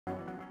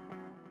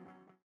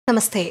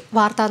നമസ്തേ,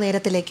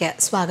 വാർത്താനേരത്തിലേക്ക്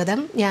സ്വാഗതം.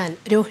 ഞാൻ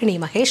രോഹിണി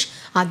മഹേഷ്.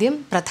 ആദ്യം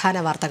പ്രധാന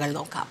വാർത്തകൾ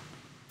നോക്കാം.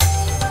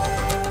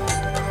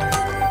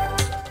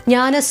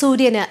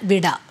 ജ്ഞാനസൂര്യന്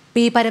വിട.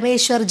 പി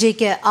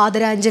പരമേശ്വർജിക്ക്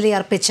ആദരാഞ്ജലി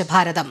അർപ്പിച്ച്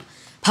ഭാരതം.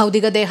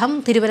 ഭൗതികദേഹം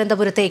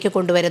തിരുവനന്തപുരത്തേക്ക്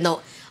കൊണ്ടുവരുന്നു.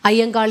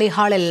 അയ്യങ്കാളി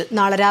ഹാളിൽ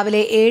നാളെ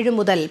രാവിലെ 7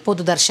 മുതൽ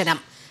പൊതുദർശനം.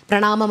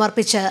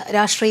 പ്രണാമമർപ്പിച്ച്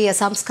രാഷ്ട്രീയ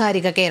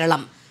സാംസ്കാരിക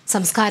കേരളം.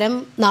 സംസ്കാരം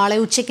നാളെ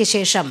ഉച്ചയ്ക്ക്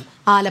ശേഷം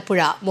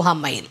ആലപ്പുഴ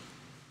മുഹമ്മയിൽ.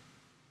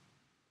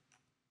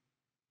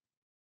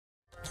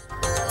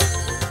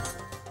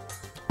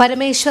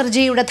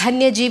 പരമേശ്വർജിയുടെ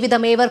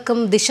ധന്യജീവിതം ഏവർക്കും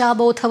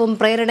ദിശാബോധവും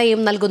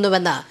പ്രേരണയും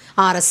നൽകുന്നുവെന്ന്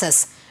RSS.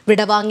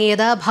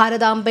 വിടവാങ്ങിയത്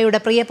ഭാരതാംബയുടെ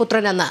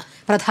പ്രിയപുത്രനെന്ന്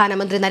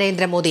പ്രധാനമന്ത്രി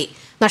നരേന്ദ്രമോദി.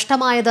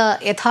 നഷ്ടമായത്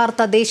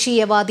യഥാർത്ഥ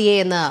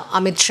ദേശീയവാദിയെന്ന്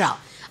അമിത്ഷാ.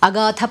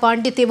 അഗാധ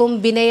പാണ്ഡിത്യവും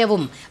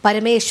വിനയവും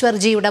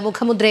പരമേശ്വർജിയുടെ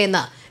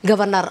മുഖമുദ്രയെന്ന്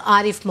ഗവർണർ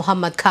ആരിഫ്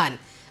മുഹമ്മദ് ഖാൻ.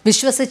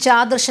 വിശ്വസിച്ച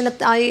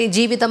ആദർശനത്തായി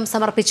ജീവിതം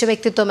സമർപ്പിച്ച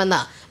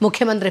വ്യക്തിത്വമെന്ന്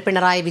മുഖ്യമന്ത്രി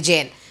പിണറായി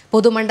വിജയൻ.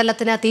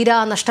 പൊതുമണ്ഡലത്തിന് തീരാ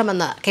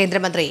നഷ്ടമെന്ന്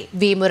കേന്ദ്രമന്ത്രി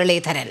വി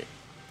മുരളീധരൻ.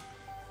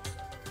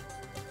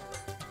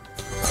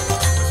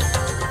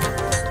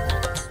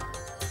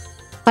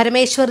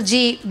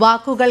 പരമേശ്വർജി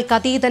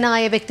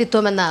വാക്കുകൾക്കതീതനായ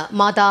വ്യക്തിത്വമെന്ന്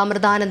മാതാ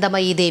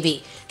അമൃതാനന്ദമയി ദേവി.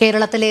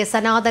 കേരളത്തിലെ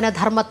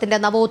സനാതനധർമ്മത്തിന്റെ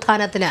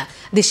നവോത്ഥാനത്തിന്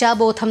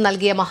ദിശാബോധം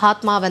നൽകിയ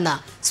മഹാത്മാവെന്ന്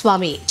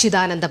സ്വാമി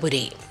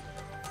ചിദാനന്ദപുരി.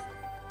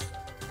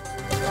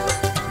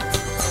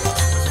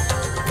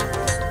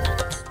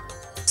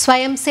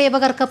 സ്വയം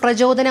സേവകർക്ക്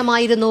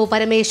പ്രചോദനമായിരുന്നു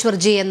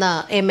പരമേശ്വർജി എന്ന്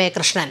MA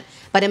കൃഷ്ണൻ.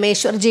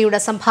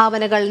 പരമേശ്വർജിയുടെ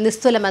സംഭാവനകൾ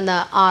നിസ്തുലമെന്ന്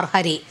R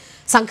ഹരി.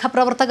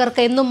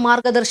 സംഘപ്രവർത്തകർക്ക് എന്നും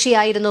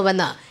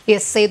മാർഗദർശിയായിരുന്നുവെന്ന്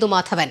S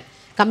സേതുമാധവൻ.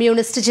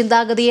 കമ്മ്യൂണിസ്റ്റ്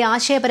ചിന്താഗതിയെ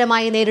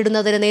ആശയപരമായി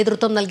നേരിടുന്നതിന്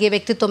നേതൃത്വം നൽകിയ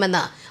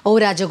വ്യക്തിത്വമെന്ന് O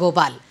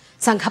രാജഗോപാൽ.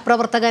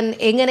 സംഘപ്രവർത്തകൻ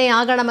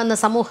എങ്ങനെയാകണമെന്ന്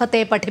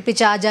സമൂഹത്തെ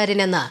പഠിപ്പിച്ച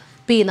ആചാര്യനെന്ന്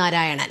P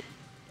നാരായണൻ.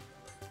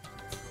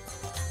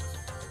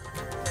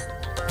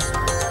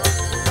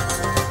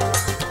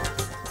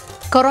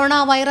 കൊറോണ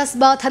വൈറസ്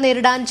ബാധ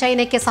നേരിടാൻ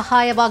ചൈനയ്ക്ക്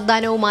സഹായ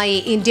വാഗ്ദാനവുമായി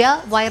ഇന്ത്യ.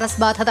 വൈറസ്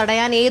ബാധ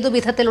തടയാൻ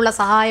ഏതുവിധത്തിലുള്ള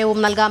സഹായവും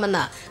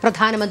നൽകാമെന്ന്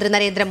പ്രധാനമന്ത്രി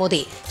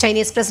നരേന്ദ്രമോദി.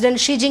 ചൈനീസ്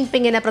പ്രസിഡന്റ് ഷി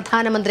ജിൻപിങ്ങിന്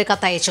പ്രധാനമന്ത്രി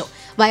കത്തയച്ചു.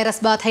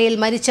 വൈറസ് ബാധയിൽ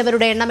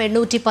മരിച്ചവരുടെ എണ്ണം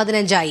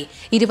 815ആയി.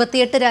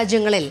 28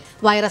 രാജ്യങ്ങളിൽ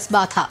വൈറസ്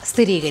ബാധ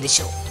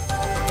സ്ഥിരീകരിച്ചു.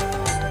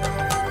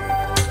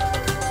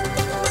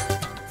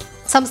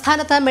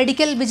 സംസ്ഥാനത്ത്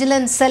മെഡിക്കൽ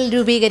വിജിലൻസ് സെൽ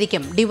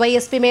രൂപീകരിക്കും.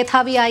 DYSP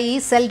മേധാവിയായി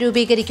സെൽ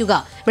രൂപീകരിക്കുക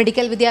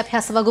മെഡിക്കൽ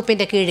വിദ്യാഭ്യാസ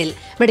വകുപ്പിന്റെ കീഴിൽ.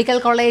 മെഡിക്കൽ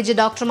കോളേജ്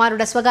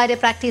ഡോക്ടർമാരുടെ സ്വകാര്യ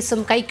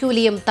പ്രാക്ടീസും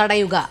കൈക്കൂലിയും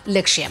തടയുക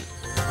ലക്ഷ്യം.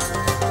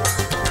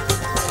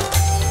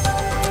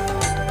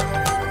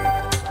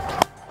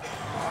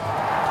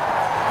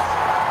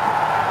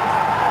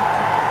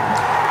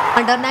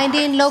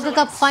 അണ്ടർ-19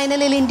 ലോകകപ്പ്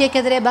ഫൈനലിൽ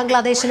ഇന്ത്യക്കെതിരെ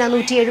ബംഗ്ലാദേശിന്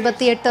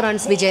 178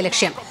 റൺസ്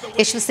വിജയലക്ഷ്യം.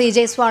 യശസ്വി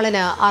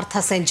ജയ്സ്വാളിന് അർദ്ധ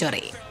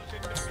സെഞ്ചുറി.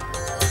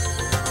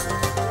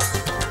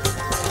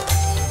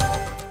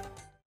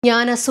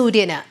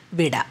 ജ്ഞാനസൂര്യന്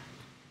വിട.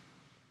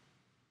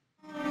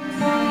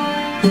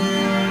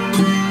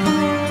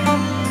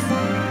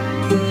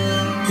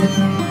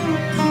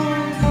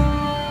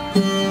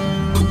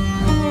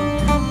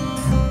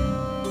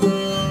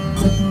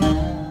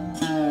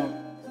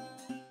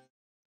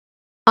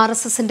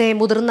 RSSന്റെ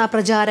മുതിർന്ന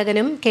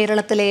പ്രചാരകനും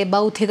കേരളത്തിലെ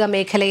ബൗദ്ധിക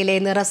മേഖലയിലെ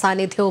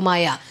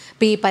നിറസാന്നിധ്യവുമായ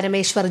P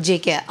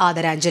പരമേശ്വർജിക്ക്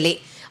ആദരാഞ്ജലി.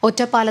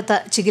 ഒറ്റപ്പാലത്ത്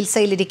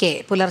ചികിത്സയിലിരിക്കെ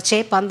പുലർച്ചെ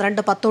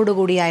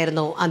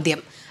 12:10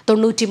 അന്ത്യം.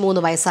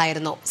 93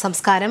 വയസ്സായിരുന്നു.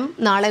 സംസ്കാരം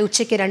നാളെ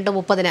ഉച്ചയ്ക്ക്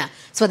 2:30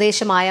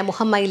 സ്വദേശമായ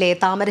മുഹമ്മയിലെ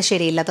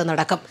താമരശ്ശേരി ഇല്ലത്ത്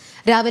നടക്കും.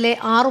 രാവിലെ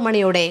 6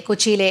 മണിയോടെ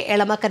കൊച്ചിയിലെ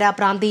എളമക്കര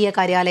പ്രാന്തീയ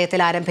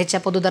കാര്യാലയത്തിൽ ആരംഭിച്ച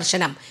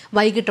പൊതുദർശനം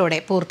വൈകിട്ടോടെ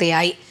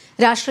പൂർത്തിയായി.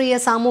 രാഷ്ട്രീയ,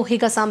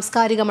 സാമൂഹിക,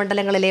 സാംസ്കാരിക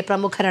മണ്ഡലങ്ങളിലെ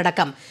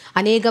പ്രമുഖരടക്കം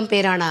അനേകം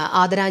പേരാണ്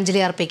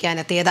ആദരാഞ്ജലി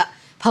അർപ്പിക്കാനെത്തിയത്.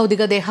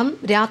 ഭൗതികദേഹം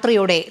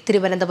രാത്രിയോടെ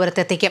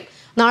തിരുവനന്തപുരത്തെത്തിക്കും.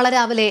 നാളെ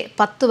രാവിലെ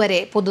 10 വരെ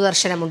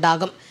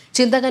പൊതുദർശനമുണ്ടാകും.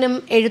 ചിന്തകനും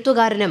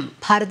എഴുത്തുകാരനും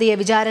ഭാരതീയ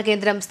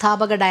വിചാരകേന്ദ്രം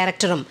സ്ഥാപക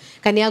ഡയറക്ടറും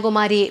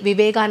കന്യാകുമാരി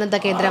വിവേകാനന്ദ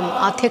കേന്ദ്രം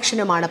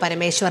അധ്യക്ഷനുമാണ്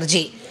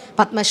പരമേശ്വർജി.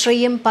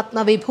 പത്മശ്രീയും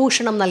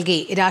പത്മവിഭൂഷണം നൽകി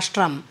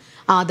രാഷ്ട്രം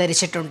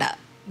ആദരിച്ചിട്ടുണ്ട്.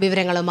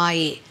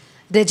 വിവരങ്ങളുമായി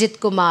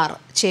രജിത് കുമാർ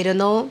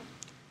ചേരുന്നു.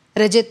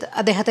 രജിത്,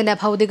 അദ്ദേഹത്തിന്റെ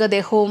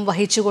ഭൗതികദേഹവും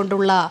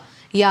വഹിച്ചുകൊണ്ടുള്ള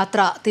യാത്ര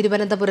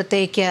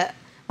തിരുവനന്തപുരത്തേക്ക്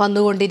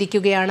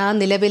വന്നുകൊണ്ടിരിക്കുകയാണ്.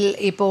 നിലവിൽ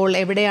ഇപ്പോൾ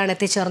എവിടെയാണ്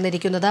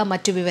എത്തിച്ചേർന്നിരിക്കുന്നത്?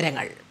 മറ്റു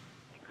വിവരങ്ങൾ?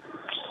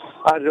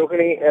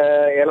 രോഹിണി,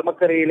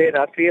 എളമക്കരയിലെ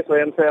രാഷ്ട്രീയ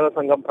സ്വയംസേവക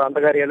സംഘം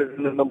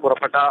പ്രാന്തകാര്യാലയത്തിൽ നിന്നും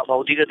പുറപ്പെട്ട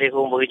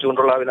ഭൗതികദേഹവും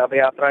വഹിച്ചുകൊണ്ടുള്ള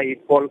വിലാപയാത്ര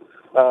ഇപ്പോൾ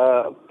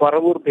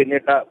പറവൂർ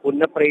പിന്നിട്ട്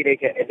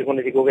പുന്നപ്രയിലേക്ക്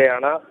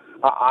എത്തിക്കൊണ്ടിരിക്കുകയാണ്.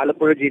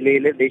 ആലപ്പുഴ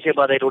ജില്ലയിലെ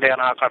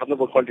ദേശീയപാതയിലൂടെയാണ്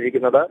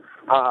കടന്നുപോയിക്കൊണ്ടിരിക്കുന്നത്.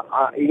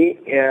 ഇനി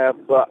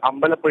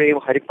അമ്പലപ്പുഴയും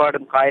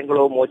ഹരിപ്പാടും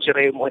കായംകുളവും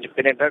ഓച്ചിറയും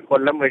പിന്നിട്ട്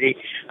കൊല്ലം വഴി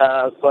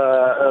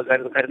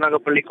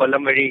കരുനാഗപ്പള്ളി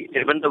കൊല്ലം വഴി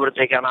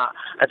തിരുവനന്തപുരത്തേക്കാണ്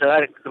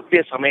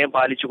കൃത്യസമയം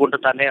പാലിച്ചുകൊണ്ട്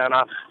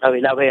തന്നെയാണ്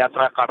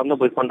വിലാപയാത്ര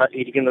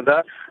കടന്നുപോയിക്കൊണ്ടിരിക്കുന്നത്.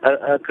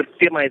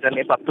 കൃത്യമായി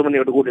തന്നെ 10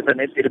 മണിയോടുകൂടി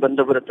തന്നെ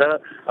തിരുവനന്തപുരത്ത്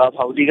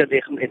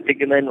ഭൗതികദേഹം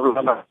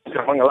എത്തിക്കുന്നതിനുള്ള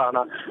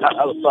ശ്രമങ്ങളാണ്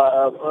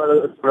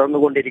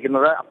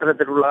തുടർന്നുകൊണ്ടിരിക്കുന്നത്.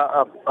 അത്തരത്തിലുള്ള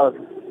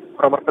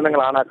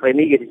പ്രവർത്തനങ്ങളാണ്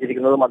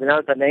ക്രമീകരിച്ചിരിക്കുന്നതും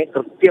അതിനാൽ തന്നെ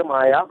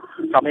കൃത്യമായ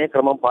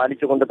സമയക്രമം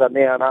പാലിച്ചുകൊണ്ട്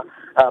തന്നെയാണ്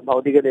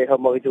ഭൗതികദേഹം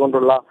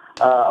വഹിച്ചുകൊണ്ടുള്ള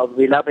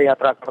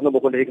വിലാപയാത്ര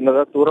കടന്നുപോയിക്കൊണ്ടിരിക്കുന്നത്.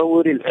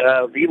 തുറവൂരിൽ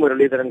വി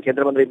മുരളീധരൻ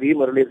കേന്ദ്രമന്ത്രി വി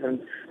മുരളീധരൻ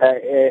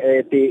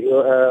എത്തി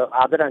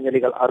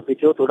ആദരാഞ്ജലികൾ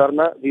അർപ്പിച്ചു.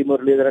 തുടർന്ന് വി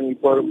മുരളീധരൻ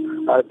ഇപ്പോഴും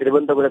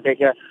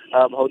തിരുവനന്തപുരത്തേക്ക്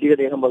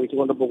ഭൗതികദേഹം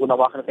വഹിച്ചുകൊണ്ട് പോകുന്ന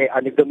വാഹനത്തെ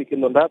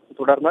അനുഗമിക്കുന്നുണ്ട്.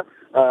 തുടർന്ന്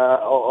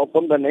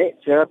ഒപ്പം തന്നെ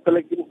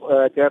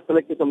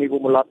ചേർത്തലയ്ക്ക്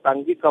സമീപമുള്ള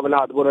തങ്കിക്കവല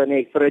അതുപോലെ തന്നെ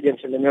എക്സ്റേ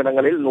ജംഗ്ഷൻ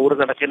എന്നിവിടങ്ങളിൽ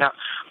നൂറുകണക്കിന്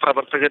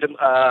പ്രവർത്തകരും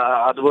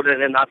അതുപോലെ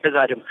തന്നെ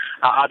നാട്ടുകാരും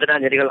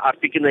ആദരാഞ്ജലികൾ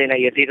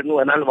അർപ്പിക്കുന്നതിനായി എത്തിയിരുന്നു.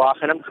 എന്നാൽ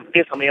വാഹനം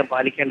കൃത്യസമയം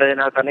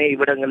പാലിക്കേണ്ടതിനാൽ തന്നെ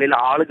ഇവിടങ്ങളിൽ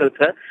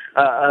ആളുകൾക്ക്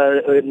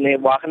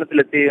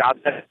വാഹനത്തിലെത്തി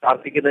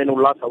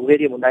അർപ്പിക്കുന്നതിനുള്ള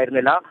സൗകര്യം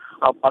ഉണ്ടായിരുന്നില്ല.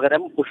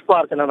 പകരം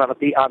പുഷ്പാർച്ചന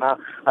നടത്തി ആണ്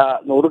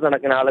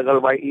നൂറുകണക്കിന് ആളുകൾ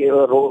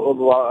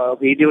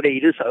വീതിയുടെ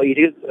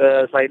ഇരു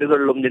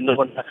സൈഡുകളിലും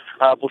നിന്നുകൊണ്ട്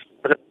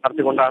പുഷ്പാർച്ചന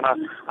നടത്തിക്കൊണ്ടാണ്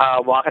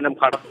വാഹനം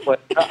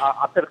കടന്നുപോയത്.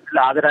 അത്തരത്തിൽ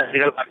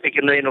ആദരാഞ്ജലികൾ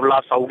അർപ്പിക്കുന്നതിനുള്ള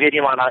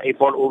സൗകര്യമാണ്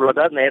ഇപ്പോൾ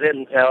ഉള്ളത്. നേരെ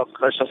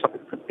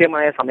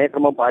കൃത്യമായ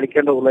സമയക്രമം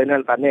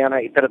പാലിക്കേണ്ടതുള്ളതിനാൽ തന്നെയാണ്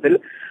ഇത്തരത്തിൽ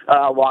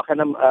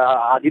വാഹനം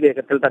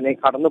അതിവേഗത്തിൽ തന്നെ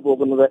കടന്നു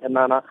പോകുന്നത്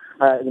എന്നാണ്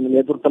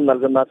നേതൃത്വം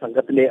നൽകുന്ന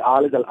സംഘത്തിലെ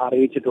ആളുകൾ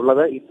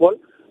അറിയിച്ചിട്ടുള്ളത്. ഇപ്പോൾ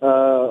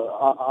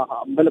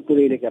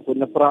അമ്പലപ്പുഴയിലേക്ക്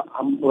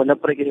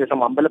പുന്നപ്രയ്ക്ക്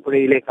ശേഷം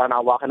അമ്പലപ്പുഴയിലേക്കാണ്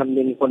ആ വാഹനം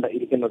നീങ്ങിക്കൊണ്ട്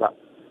ഇരിക്കുന്നത്.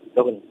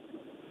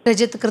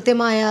 രജിത്ത്,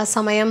 കൃത്യമായ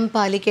സമയം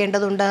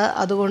പാലിക്കേണ്ടതുണ്ട്.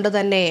 അതുകൊണ്ട്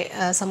തന്നെ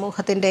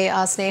സമൂഹത്തിൻ്റെ ആ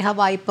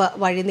സ്നേഹവായ്പ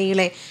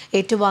വഴിനീളെ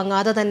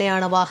ഏറ്റുവാങ്ങാതെ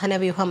തന്നെയാണ്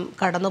വാഹനവ്യൂഹം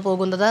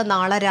കടന്നുപോകുന്നത്.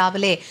 നാളെ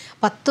രാവിലെ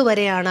 10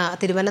 വരെയാണ്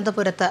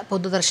തിരുവനന്തപുരത്ത്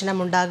പൊതുദർശനം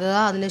ഉണ്ടാകുക.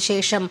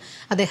 അതിനുശേഷം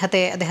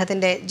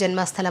അദ്ദേഹത്തിൻ്റെ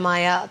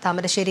ജന്മസ്ഥലമായ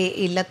താമരശ്ശേരി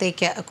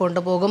ഇല്ലത്തേക്ക്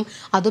കൊണ്ടുപോകും.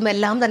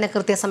 അതുമെല്ലാം തന്നെ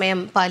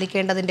കൃത്യസമയം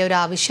പാലിക്കേണ്ടതിൻ്റെ ഒരു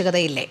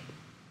ആവശ്യകതയില്ലേ?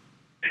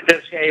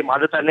 തീർച്ചയായും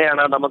അത്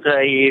തന്നെയാണ് നമുക്ക്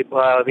ഈ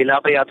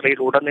വിലാപയാത്രയിൽ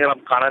ഉടനീളം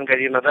കാണാൻ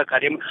കഴിയുന്നത്.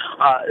 കാര്യം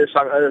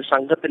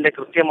സംഘത്തിന്റെ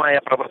കൃത്യമായ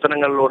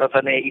പ്രവർത്തനങ്ങളിലൂടെ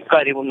തന്നെ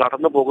ഇക്കാര്യവും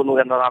നടന്നു പോകുന്നു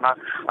എന്നതാണ്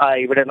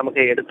ഇവിടെ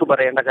നമുക്ക് എടുത്തു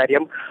പറയേണ്ട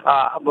കാര്യം.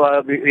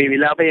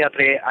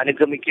 വിലാപയാത്രയെ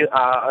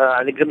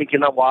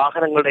അനുഗമിക്കുന്ന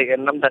വാഹനങ്ങളുടെ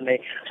എണ്ണം തന്നെ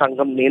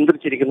സംഘം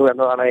നിയന്ത്രിച്ചിരിക്കുന്നു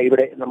എന്നതാണ്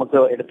ഇവിടെ നമുക്ക്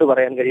എടുത്തു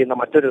പറയാൻ കഴിയുന്ന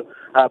മറ്റൊരു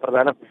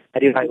പ്രധാന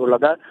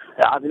കാര്യമായുള്ളത്.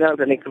 അതിനാൽ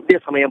തന്നെ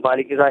കൃത്യസമയം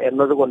പാലിക്കുക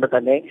എന്നതുകൊണ്ട്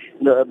തന്നെ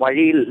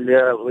വഴിയിൽ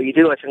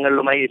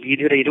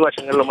വീതിയുടെ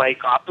ഇരുവശങ്ങളിലുമായി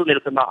കാത്തു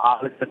നിൽക്കുന്ന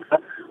ആളുകൾക്ക്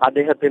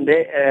അദ്ദേഹത്തിന്റെ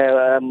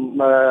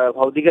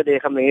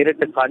ഭൗതികദേഹം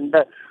നേരിട്ട് കണ്ട്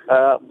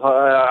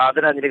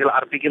ആദരാഞ്ജലികൾ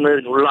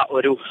അർപ്പിക്കുന്നതിനുള്ള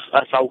ഒരു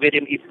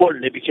സൗകര്യം ഇപ്പോൾ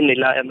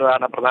ലഭിക്കുന്നില്ല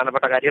എന്നതാണ്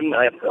പ്രധാനപ്പെട്ട കാര്യം.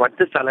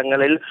 മറ്റ്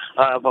സ്ഥലങ്ങളിൽ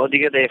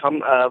ഭൗതികദേഹം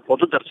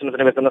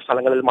പൊതുദർശനത്തിന് വെക്കുന്ന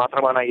സ്ഥലങ്ങളിൽ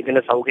മാത്രമാണ്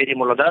ഇതിന്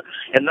സൗകര്യമുള്ളത്.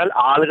 എന്നാൽ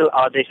ആളുകൾ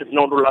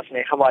അദ്ദേഹത്തിനോടുള്ള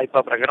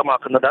സ്നേഹവായ്പ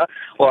പ്രകടമാക്കുന്നത്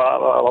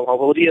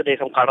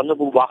ഭൗതികദേഹം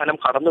വാഹനം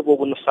കടന്നു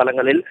പോകുന്ന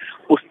സ്ഥലങ്ങളിൽ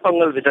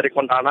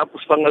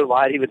പുഷ്പങ്ങൾ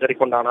വാരി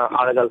വിതറിക്കൊണ്ടാണ്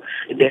ആളുകൾ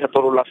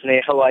ഇദ്ദേഹത്തോടുള്ള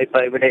സ്നേഹവായ്പ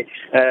ഇവിടെ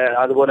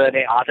അതുപോലെ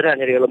തന്നെ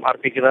ആദരാഞ്ജലികളും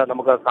അർപ്പിക്കുന്നത്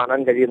നമുക്ക് കാണാൻ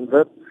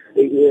കഴിയുന്നത്.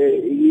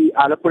 ഈ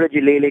ആലപ്പുഴ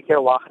ജില്ലയിലേക്ക്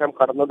വാഹനം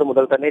കടന്നത്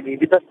മുതൽ തന്നെ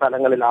വിവിധ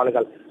സ്ഥലങ്ങളിൽ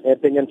ആളുകൾ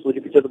നേരത്തെ ഞാൻ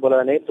സൂചിപ്പിച്ചതുപോലെ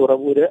തന്നെ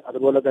തുറവൂര്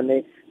അതുപോലെ തന്നെ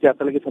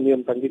ചേർത്തലയ്ക്ക്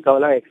സമീപം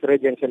തങ്കിക്കവല എക്സ്റേ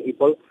ജംഗ്ഷൻ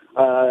ഇപ്പോൾ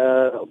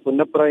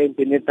പുന്നപ്രയും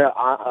പിന്നിട്ട്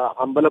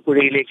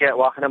അമ്പലപ്പുഴയിലേക്ക്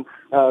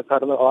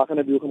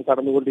വാഹനവ്യൂഹം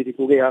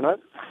കടന്നുകൊണ്ടിരിക്കുകയാണ്.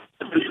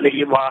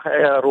 ഈ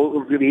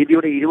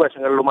വീതിയുടെ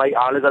ഇരുവശങ്ങളിലുമായി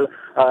ആളുകൾ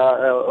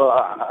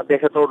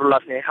അദ്ദേഹത്തോടുള്ള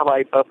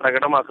സ്നേഹവായ്പ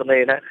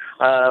പ്രകടമാക്കുന്നതിന്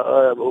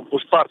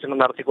പുഷ്പാർച്ചന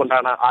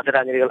നടത്തിക്കൊണ്ടാണ്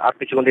ആദരാഞ്ജലികൾ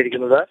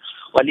അർപ്പിച്ചുകൊണ്ടിരിക്കുന്നത്.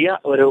 വലിയ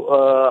ഒരു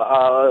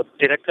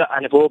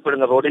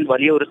റോഡിൽ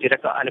വലിയ ഒരു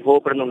തിരക്ക്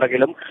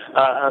അനുഭവപ്പെടുന്നുണ്ടെങ്കിലും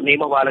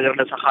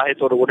നിയമപാലകരുടെ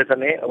സഹായത്തോടു കൂടി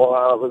തന്നെ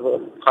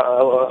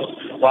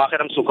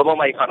വാഹനം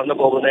സുഗമമായി കടന്നു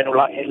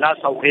പോകുന്നതിനുള്ള എല്ലാ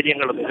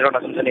സൗകര്യങ്ങളും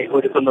ഇതിനോടകം തന്നെ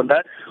ഒരുക്കുന്നുണ്ട്.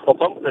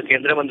 ഒപ്പം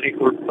കേന്ദ്രമന്ത്രി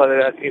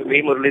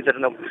വി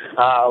മുരളീധരനും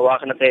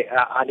വാഹനത്തെ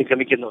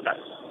അനുഗമിക്കുന്നുണ്ട്.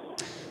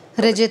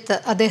 രജിത്ത്,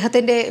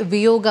 അദ്ദേഹത്തിൻ്റെ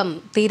വിയോഗം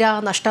തീരാ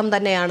നഷ്ടം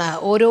തന്നെയാണ്.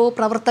 ഓരോ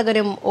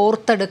പ്രവർത്തകരും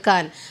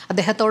ഓർത്തെടുക്കാൻ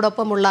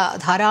അദ്ദേഹത്തോടൊപ്പമുള്ള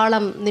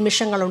ധാരാളം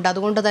നിമിഷങ്ങളുണ്ട്.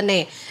 അതുകൊണ്ട് തന്നെ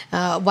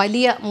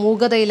വലിയ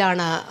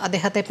മൂകതയിലാണ്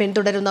അദ്ദേഹത്തെ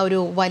പിന്തുടരുന്ന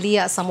ഒരു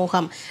വലിയ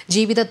സമൂഹം.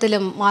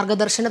 ജീവിതത്തിലും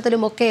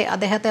മാർഗദർശനത്തിലുമൊക്കെ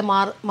അദ്ദേഹത്തെ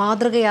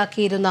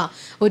മാതൃകയാക്കിയിരുന്ന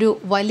ഒരു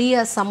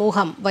വലിയ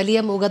സമൂഹം വലിയ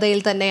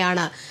മൂകതയിൽ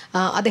തന്നെയാണ്.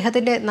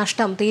 അദ്ദേഹത്തിൻ്റെ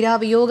നഷ്ടം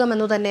തീരാവിയോഗം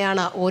എന്നു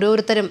തന്നെയാണ്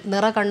ഓരോരുത്തരും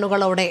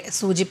നിറകണ്ണുകളോടെ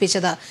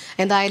സൂചിപ്പിച്ചത്.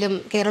 എന്തായാലും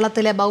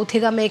കേരളത്തിലെ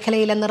ബൗദ്ധിക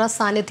മേഖലയിലെ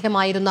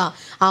നിറസാന്നിധ്യമായിരുന്ന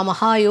ആ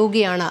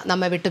മഹായോഗിയാണ്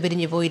നമ്മെ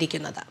വിട്ടുപിരിഞ്ഞു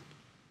പോയിരിക്കുന്നത്.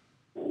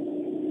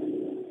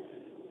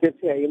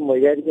 തീർച്ചയായും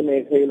വൈകാരിക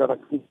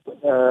മേഖലയിലടക്കം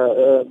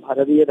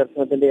ഭാരതീയ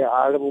ദർശനത്തിന്റെ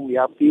ആഴവും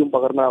വ്യാപ്തിയും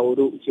പകർന്ന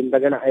ഒരു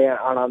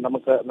ചിന്തകനാണ്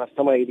നമുക്ക്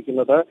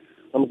നഷ്ടമായിരിക്കുന്നത്.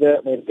 നമുക്ക്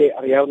നേരത്തെ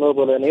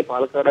അറിയാവുന്നതുപോലെ തന്നെ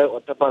പാലക്കാട്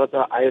ഒറ്റപ്പാലത്ത്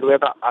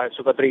ആയുർവേദ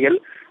ആശുപത്രിയിൽ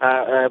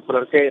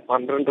പുലർച്ചെ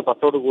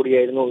 12:10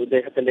 കൂടിയായിരുന്നു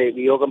ഇദ്ദേഹത്തിന്റെ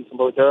വിയോഗം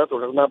സംഭവിച്ചത്.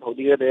 തുടർന്ന്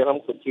ഭൗതികദേഹം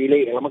കൊച്ചിയിലെ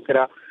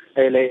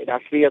എളമക്കരയിലെ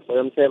രാഷ്ട്രീയ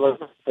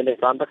സ്വയംസേവകത്തിന്റെ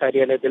പ്രാന്ത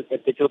കാര്യാലയത്തിൽ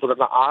എത്തിച്ചു.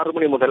 തുടർന്ന് 6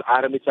 മണി മുതൽ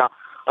ആരംഭിച്ച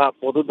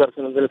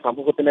പൊതുദർശനത്തിൽ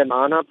സമൂഹത്തിന്റെ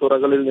നാനാ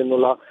തുറകളിൽ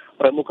നിന്നുള്ള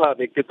പ്രമുഖ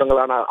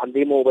വ്യക്തിത്വങ്ങളാണ്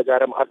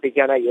അന്തിമോപചാരം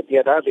അർപ്പിക്കാനായി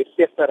എത്തിയത്.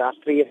 വ്യത്യസ്ത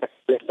രാഷ്ട്രീയ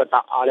കക്ഷികളിൽപ്പെട്ട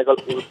ആളുകൾ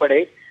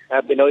ഉൾപ്പെടെ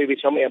ബിനോയ്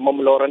വിശ്വം, MM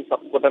ലോറൻസ്,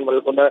 സബ്സ്കോട്ടൻ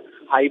വെൽക്കുണ്ട്,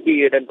 ഹൈബി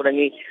ഈഡൻ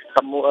തുടങ്ങി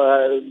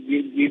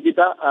വിവിധ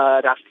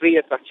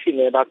രാഷ്ട്രീയ കക്ഷി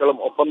നേതാക്കളും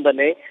ഒപ്പം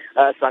തന്നെ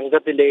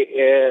സംഘത്തിന്റെ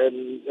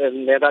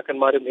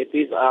നേതാക്കന്മാരും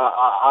എത്തി.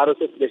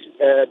 RSS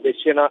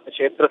ദക്ഷിണ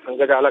ക്ഷേത്ര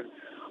സംഘചാലക്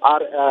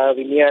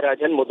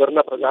വിനിയാരാജൻ,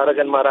 മുതിർന്ന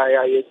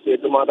പ്രചാരകന്മാരായ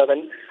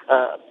സേതുമാധവൻ,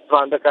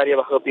 പ്രാന്തകാര്യ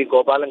വകുപ്പ്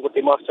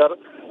ഗോപാലൻകുട്ടി മാസ്റ്റർ,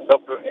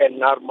 ഡോക്ടർ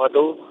NR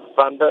മധു,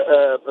 പ്രാന്ത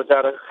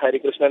പ്രചാരക്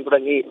ഹരികൃഷ്ണൻ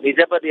തുടങ്ങി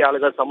നിരവധി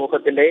ആളുകൾ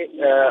സമൂഹത്തിന്റെ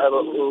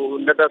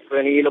ഉന്നത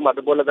ശ്രേണിയിലും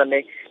അതുപോലെ തന്നെ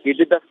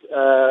വിവിധ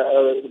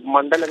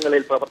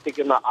മണ്ഡലങ്ങളിൽ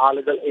പ്രവർത്തിക്കുന്ന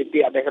ആളുകൾ എത്തി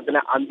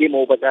അദ്ദേഹത്തിന്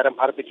അന്തിമോപചാരം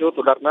അർപ്പിച്ചു.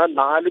 തുടർന്ന്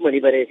 4 മണി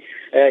വരെ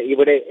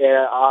ഇവിടെ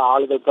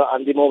ആളുകൾക്ക്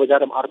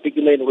അന്തിമോപചാരം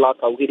അർപ്പിക്കുന്നതിനുള്ള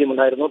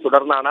സൗകര്യമുണ്ടായിരുന്നു.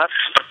 തുടർന്നാണ്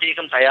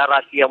പ്രത്യേകം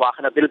തയ്യാറാക്കിയ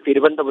വാഹനത്തിൽ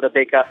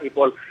തിരുവനന്തപുരത്തേക്ക്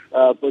ഇപ്പോൾ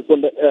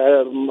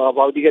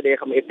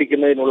ഭൗതികദേഹം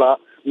എത്തിക്കുന്നതിനുള്ള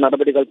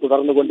നടപടികൾ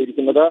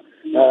തുടർന്നുകൊണ്ടിരിക്കുന്നത്.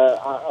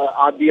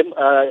 ആദ്യം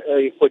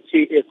കൊച്ചി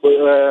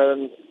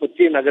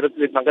നഗര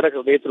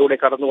ഹൃദയത്തിലൂടെ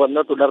കടന്നു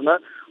വന്ന് തുടർന്ന്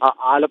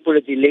ആലപ്പുഴ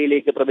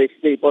ജില്ലയിലേക്ക്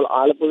പ്രവേശിച്ച് ഇപ്പോൾ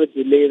ആലപ്പുഴ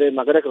ജില്ലയുടെ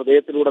നഗര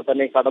ഹൃദയത്തിലൂടെ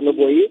തന്നെ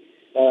കടന്നുപോയി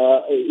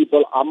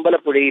ഇപ്പോൾ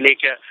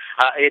അമ്പലപ്പുഴയിലേക്ക്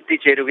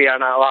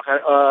എത്തിച്ചേരുകയാണ്.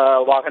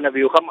 വാഹന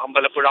വ്യൂഹം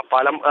അമ്പലപ്പുഴ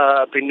പാലം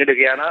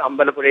പിന്നിടുകയാണ്.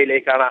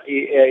 അമ്പലപ്പുഴയിലേക്കാണ്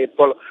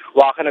ഇപ്പോൾ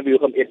വാഹന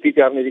വ്യൂഹം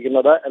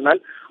എത്തിച്ചേർന്നിരിക്കുന്നത്. എന്നാൽ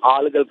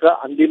ആളുകൾക്ക്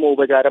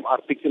അന്തിമോപചാരം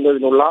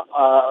അർപ്പിക്കുന്നതിനുള്ള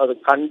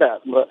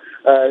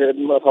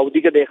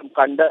ഭൗതികദേഹം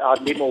കണ്ട്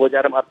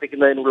അന്തിമോപചാരം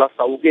അർപ്പിക്കുന്നതിനുള്ള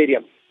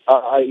സൗകര്യം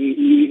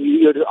ഈ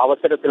ഒരു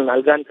അവസരത്തിൽ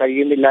നൽകാൻ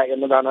കഴിയുന്നില്ല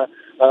എന്നതാണ്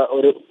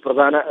ഒരു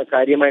പ്രധാന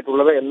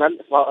കാര്യമായിട്ടുള്ളത്. എന്നാൽ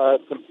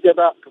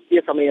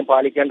കൃത്യസമയം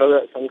പാലിക്കേണ്ടത്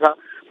സംഘ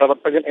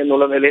പ്രവർത്തകൻ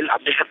എന്നുള്ള നിലയിൽ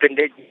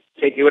അദ്ദേഹത്തിന്റെ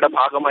ശരിയുടെ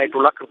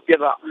ഭാഗമായിട്ടുള്ള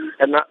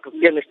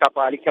കൃത്യനിഷ്ഠ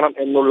പാലിക്കണം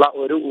എന്നുള്ള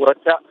ഒരു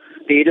ഉറച്ച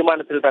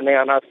തീരുമാനത്തിൽ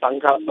തന്നെയാണ്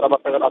സംഘ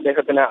പ്രവർത്തകർ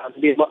അദ്ദേഹത്തിന്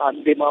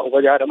അന്തിമ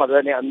ഉപചാരം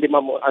അതുതന്നെ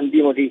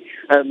അന്തിമൊഴി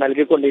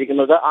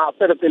നൽകിക്കൊണ്ടിരിക്കുന്നത്. ആ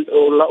അത്തരത്തിൽ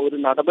ഉള്ള ഒരു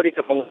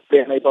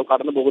നടപടിക്രമങ്ങളെയാണ് ഇപ്പോൾ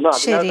കടന്നു പോകുന്നത്.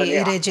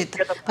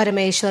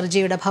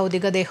 പരമേശ്വർജിയുടെ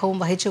ഭൗതികദേഹവും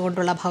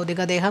വഹിച്ചുകൊണ്ടുള്ള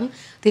ഭൗതികദേഹം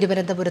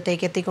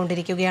തിരുവനന്തപുരത്തേക്ക്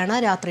എത്തിക്കൊണ്ടിരിക്കുകയാണ്.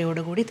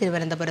 രാത്രിയോടുകൂടി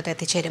തിരുവനന്തപുരത്ത്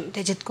എത്തിച്ചേരും.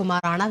 രജിത്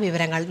കുമാറാണ്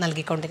വിവരങ്ങൾ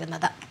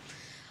നൽകിക്കൊണ്ടിരുന്നത്.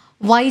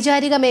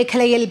 വൈചാരിക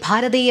മേഖലയിൽ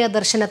ഭാരതീയ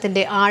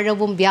ദർശനത്തിന്റെ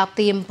ആഴവും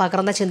വ്യാപ്തിയും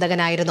പകർന്ന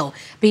ചിന്തകനായിരുന്നു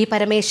P.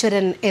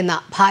 പരമേശ്വരൻ എന്ന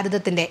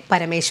ഭാരതത്തിന്റെ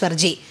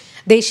പരമേശ്വർജി.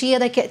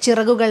 ദേശീയതയ്ക്ക്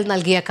ചിറകുകൾ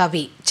നൽകിയ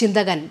കവി,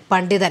 ചിന്തകൻ,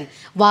 പണ്ഡിതൻ,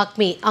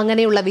 വാഗ്മി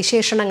അങ്ങനെയുള്ള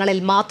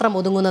വിശേഷണങ്ങളിൽ മാത്രം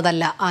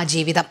ഒതുങ്ങുന്നതല്ല ആ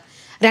ജീവിതം.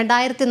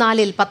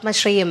 2004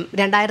 പത്മശ്രീയും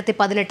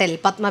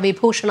 2018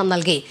 പത്മവിഭൂഷണം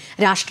നൽകി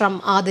രാഷ്ട്രം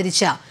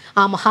ആദരിച്ച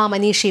ആ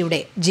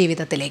മഹാമനീഷിയുടെ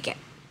ജീവിതത്തിലേക്ക്.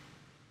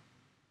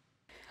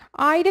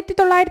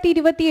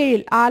 1927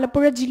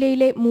 ആലപ്പുഴ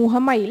ജില്ലയിലെ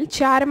മൂഹമ്മയിൽ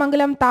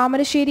ചാരമംഗലം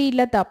താമരശ്ശേരി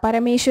ഇല്ലത്ത്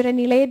പരമേശ്വരൻ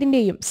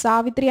ഇളയതിന്റെയും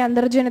സാവിത്രി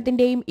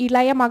അന്തർജനത്തിന്റെയും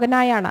ഇളയ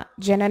മകനായാണ്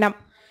ജനനം.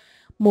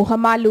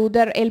 മുഹമ്മ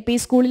ലൂതർ LP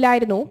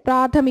സ്കൂളിലായിരുന്നു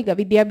പ്രാഥമിക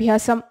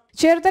വിദ്യാഭ്യാസം.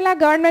 Cherthala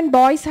government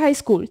boys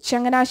high school,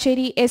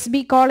 Changanassery SB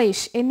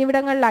college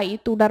എന്നിവിടങ്ങളിലായി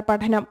തുടർ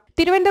പഠനം.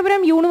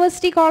 തിരുവനന്തപുരം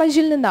യൂണിവേഴ്സിറ്റി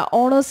കോളേജിൽ നിന്ന്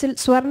ഓണേഴ്സിൽ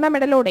സ്വർണ്ണ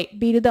മെഡലോടെ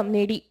ബിരുദം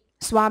നേടി.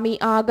 സ്വാമി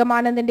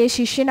ആഗമാനന്ദന്റെ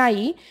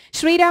ശിഷ്യനായി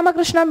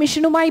ശ്രീരാമകൃഷ്ണ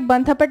മിഷനുമായി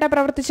ബന്ധപ്പെട്ട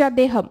പ്രവർത്തിച്ച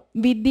അദ്ദേഹം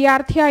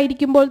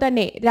വിദ്യാർത്ഥിയായിരിക്കുമ്പോൾ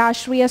തന്നെ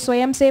രാഷ്ട്രീയ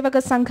സ്വയംസേവക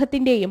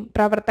സംഘത്തിന്റെയും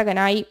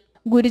പ്രവർത്തകനായി.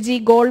 ഗുരുജി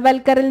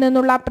ഗോൾവൽക്കറിൽ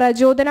നിന്നുള്ള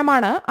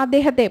പ്രചോദനമാണ്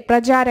അദ്ദേഹത്തെ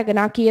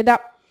പ്രചാരകനാക്കിയത്.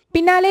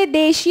 പിന്നാലെ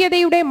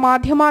ദേശീയതയുടെ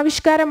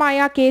മാധ്യമാവിഷ്കാരമായ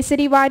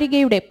കേസരി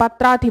വാരികയുടെ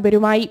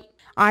പത്രാധിപരുമായി.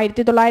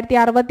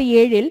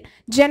 1967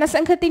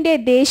 ജനസംഘത്തിന്റെ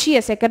ദേശീയ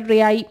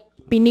സെക്രട്ടറിയായി.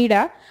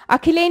 പിന്നീട്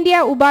അഖിലേന്ത്യാ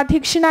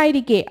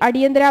ഉപാധ്യക്ഷനായിരിക്കെ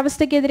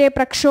അടിയന്തരാവസ്ഥയ്ക്കെതിരെ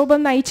പ്രക്ഷോഭം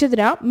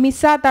നയിച്ചതിന്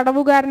മിസ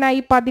തടവുകാരനായി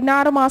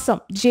 16 മാസം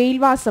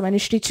ജയിൽവാസം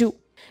അനുഷ്ഠിച്ചു.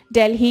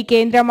 ഡൽഹി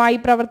കേന്ദ്രമായി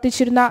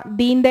പ്രവർത്തിച്ചിരുന്ന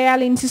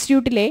ദീൻദയാൽ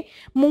ഇൻസ്റ്റിറ്റ്യൂട്ടിലെ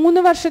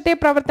 3 വർഷത്തെ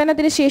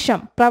പ്രവർത്തനത്തിന് ശേഷം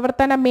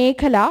പ്രവർത്തന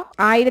മേഖല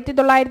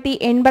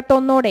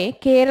 1981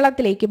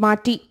 കേരളത്തിലേക്ക്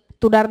മാറ്റി.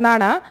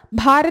 തുടർന്നാണ്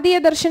ഭാരതീയ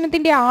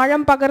ദർശനത്തിന്റെ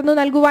ആഴം പകർന്നു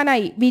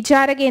നൽകുവാനായി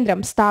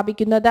വിചാരകേന്ദ്രം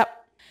സ്ഥാപിക്കുന്നത്.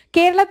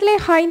 കേരളത്തിലെ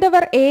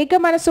ഹൈന്ദവർ ഏക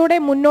മനസ്സോടെ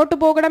മുന്നോട്ടു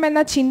പോകണമെന്ന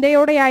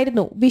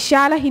ചിന്തയോടെയായിരുന്നു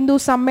വിശാല ഹിന്ദു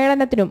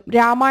സമ്മേളനത്തിനും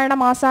രാമായണ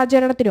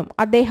മാസാചരണത്തിനും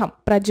അദ്ദേഹം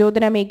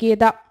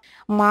പ്രചോദനമേകിയത്.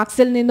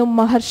 മാർക്സിൽ നിന്നും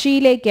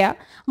മഹർഷിയിലേക്ക്,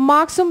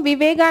 മാർക്സും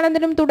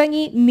വിവേകാനന്ദനും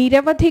തുടങ്ങി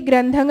നിരവധി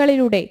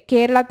ഗ്രന്ഥങ്ങളിലൂടെ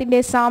കേരളത്തിന്റെ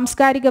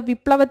സാംസ്കാരിക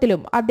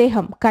വിപ്ലവത്തിലും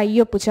അദ്ദേഹം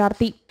കയ്യൊപ്പു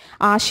ചാർത്തി.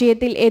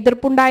 ആശയത്തിൽ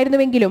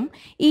എതിർപ്പുണ്ടായിരുന്നുവെങ്കിലും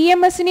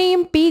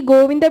EMSനെയും P.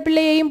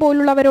 ഗോവിന്ദപിള്ളയെയും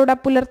പോലുള്ളവരോട്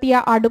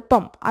പുലർത്തിയ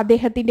അടുപ്പം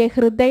അദ്ദേഹത്തിന്റെ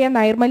ഹൃദയ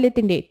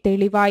നൈർമല്യത്തിന്റെ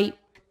തെളിവായി.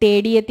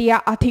 തേടിയെത്തിയ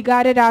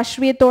അധികാര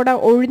രാഷ്ട്രീയത്തോട്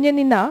ഒഴിഞ്ഞു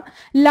നിന്ന്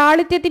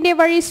ലാളിത്യത്തിന്റെ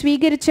വഴി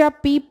സ്വീകരിച്ച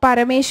P.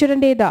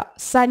 പരമേശ്വരന്റേത്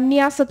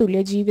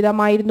സന്യാസതുല്യ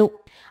ജീവിതമായിരുന്നു.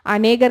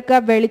 അനേകർക്ക്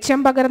വെളിച്ചം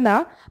പകർന്ന്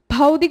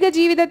ഭൗതിക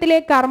ജീവിതത്തിലെ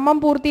കർമ്മം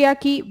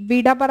പൂർത്തിയാക്കി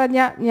വിട പറഞ്ഞ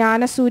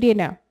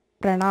ജ്ഞാനസൂര്യന്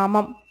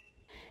പ്രണാമം.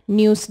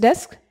 ന്യൂസ്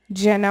ഡെസ്ക്,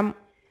 ജനം.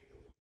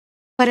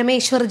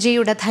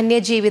 പരമേശ്വർജിയുടെ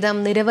ധന്യജീവിതം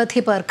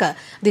നിരവധി പേർക്ക്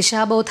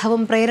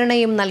ദിശാബോധവും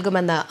പ്രേരണയും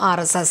നൽകുമെന്ന്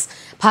RSS.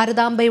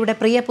 ഭാരതാംബയുടെ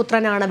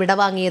പ്രിയപുത്രനാണ്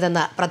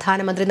വിടവാങ്ങിയതെന്ന്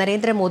പ്രധാനമന്ത്രി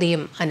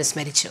നരേന്ദ്രമോദിയും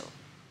അനുസ്മരിച്ചു.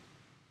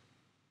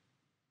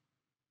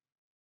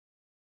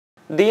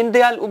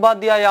 ദീൻദയാൽ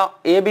ഉപാധ്യായ,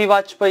 AB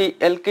വാജ്പേയി,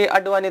 LK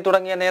അഡ്വാനി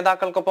തുടങ്ങിയ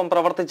നേതാക്കൾക്കൊപ്പം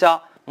പ്രവർത്തിച്ച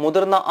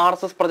മുതിർന്ന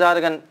RSS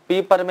പ്രചാരകൻ പി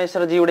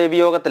പരമേശ്വർജിയുടെ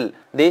വിയോഗത്തിൽ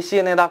ദേശീയ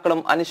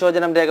നേതാക്കളും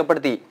അനുശോചനം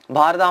രേഖപ്പെടുത്തി.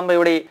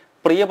 ഭാരതാംബയുടെ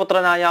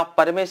പ്രിയപുത്രനായ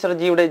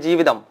പരമേശ്വർജിയുടെ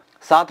ജീവിതം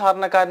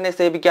സാധാരണക്കാരനെ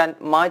സേവിക്കാൻ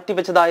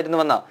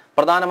മാറ്റിവെച്ചതായിരുന്നുവെന്ന്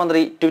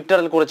പ്രധാനമന്ത്രി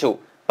ട്വിറ്ററിൽ കുറിച്ചു.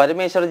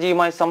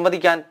 പരമേശ്വർജിയുമായി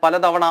സംവദിക്കാൻ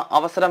പലതവണ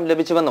അവസരം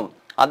ലഭിച്ചുവെന്നും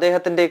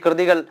അദ്ദേഹത്തിന്റെ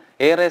കൃതികൾ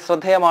ഏറെ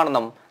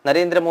ശ്രദ്ധേയമാണെന്നും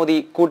നരേന്ദ്രമോദി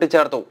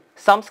കൂട്ടിച്ചേർത്തു.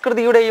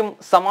 സംസ്കൃതിയുടെയും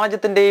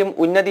സമാജത്തിന്റെയും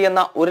ഉന്നതി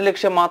എന്ന ഒരു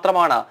ലക്ഷ്യം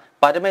മാത്രമാണ്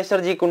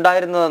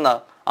പരമേശ്വർജിക്കുണ്ടായിരുന്നതെന്ന്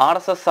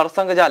RSS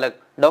സർസംഘചാലക്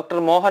ഡോക്ടർ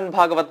മോഹൻ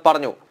ഭാഗവത്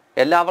പറഞ്ഞു.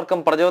 എല്ലാവർക്കും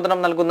പ്രചോദനം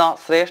നൽകുന്ന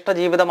ശ്രേഷ്ഠ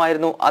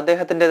ജീവിതമായിരുന്നു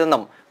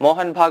അദ്ദേഹത്തിന്റേതെന്നും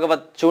മോഹൻ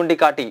ഭാഗവത്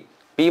ചൂണ്ടിക്കാട്ടി.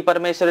 പി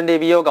പരമേശ്വരന്റെ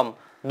വിയോഗം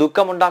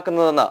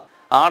ദുഃഖമുണ്ടാക്കുന്നതെന്ന്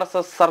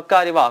RSS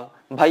സർക്കാരിവാങ്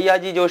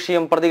ഭയ്യാജി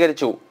ജോഷിയും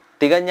പ്രതികരിച്ചു.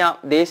 തികഞ്ഞ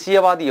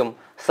ദേശീയവാദിയും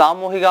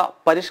സാമൂഹിക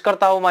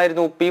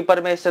പരിഷ്കർത്താവുമായിരുന്നു പി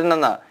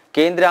പരമേശ്വരനെന്ന്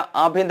കേന്ദ്ര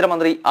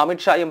ആഭ്യന്തരമന്ത്രി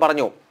അമിത്ഷായും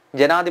പറഞ്ഞു.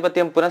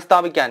 ജനാധിപത്യം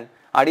പുനഃസ്ഥാപിക്കാൻ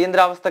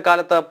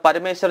അടിയന്തരാവസ്ഥക്കാലത്ത്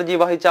പരമേശ്വർജി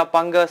വഹിച്ച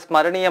പങ്ക്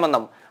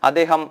സ്മരണീയമെന്നും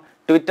അദ്ദേഹം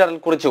ട്വിറ്ററിൽ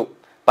കുറിച്ചു.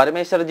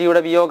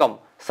 പരമേശ്വർജിയുടെ വിയോഗം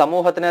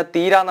സമൂഹത്തിന്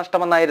തീരാ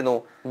നഷ്ടമെന്നായിരുന്നു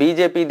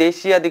BJP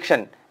ദേശീയ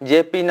അധ്യക്ഷൻ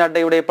JP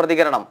നഡ്ഡയുടെ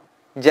പ്രതികരണം.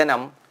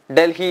 ജനം,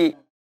 ഡൽഹി.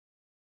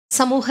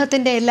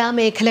 സമൂഹത്തിന്റെ എല്ലാ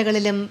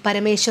മേഖലകളിലും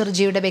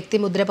പരമേശ്വർജിയുടെ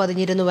വ്യക്തിമുദ്ര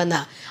പതിഞ്ഞിരുന്നുവെന്ന്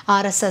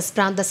RSS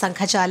പ്രാന്ത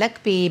സംഘചാലക്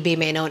PEB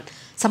മേനോൻ.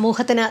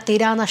 സമൂഹത്തിന്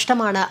തീരാ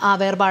നഷ്ടമാണ് ആ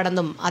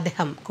വേർപാടെന്നും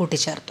അദ്ദേഹം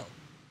കൂട്ടിച്ചേർത്തു.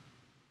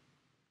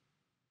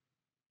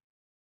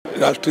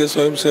 രാഷ്ട്രീയ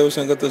സ്വയം സേവക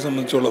സംഘത്തെ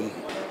സംബന്ധിച്ചോളം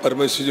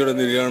പരമേശ്വർജിയുടെ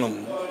നിര്യാണം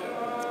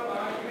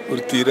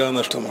ഒരു തീരാ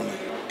നഷ്ടമാണ്.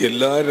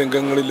 എല്ലാ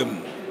രംഗങ്ങളിലും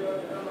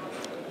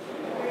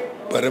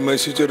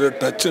പരമേശ്വർജിയുടെ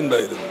ടച്ച്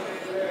ഉണ്ടായിരുന്നു.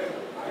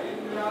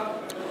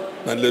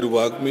 നല്ലൊരു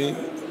വാഗ്മി,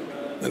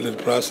 നല്ലൊരു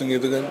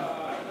പ്രാസംഗികൻ,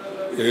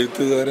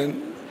 എഴുത്തുകാരൻ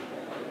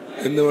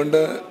എന്നുവേണ്ട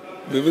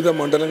വിവിധ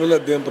മണ്ഡലങ്ങളിൽ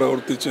അദ്ദേഹം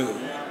പ്രവർത്തിച്ച്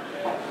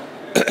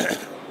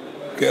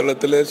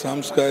കേരളത്തിലെ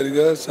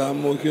സാംസ്കാരിക,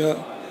 സാമൂഹ്യ,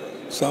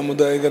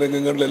 സാമുദായിക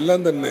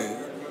രംഗങ്ങളിലെല്ലാം തന്നെ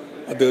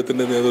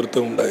അദ്ദേഹത്തിൻ്റെ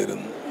നേതൃത്വം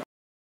ഉണ്ടായിരുന്നു.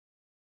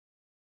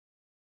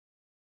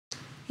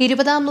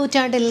 20-ാം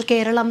നൂറ്റാണ്ടിൽ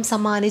കേരളം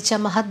സമ്മാനിച്ച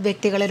മഹത്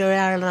വ്യക്തികളിൽ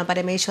ഒരാളാണ്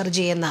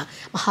പരമേശ്വർജി എന്ന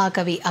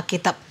മഹാകവി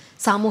അക്കിത്തം.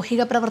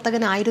 സാമൂഹിക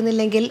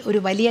പ്രവർത്തകനായിരുന്നില്ലെങ്കിൽ ഒരു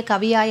വലിയ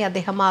കവിയായി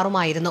അദ്ദേഹം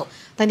മാറുമായിരുന്നു.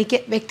 തനിക്ക്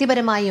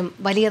വ്യക്തിപരമായും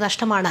വലിയ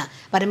നഷ്ടമാണ്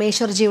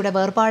പരമേശ്വർജിയുടെ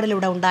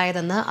വേർപാടിലൂടെ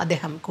ഉണ്ടായതെന്ന്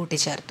അദ്ദേഹം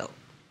കൂട്ടിച്ചേർത്തു.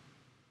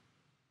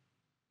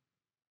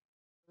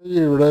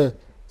 ഇവിടെ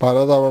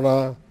പലതവണ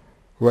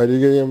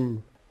വരികയും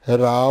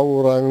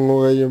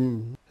രാവുറങ്ങുകയും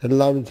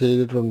എല്ലാം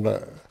ചെയ്തിട്ടുണ്ട്.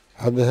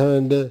 അദ്ദേഹം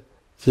എൻ്റെ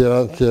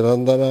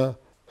ചിരന്തന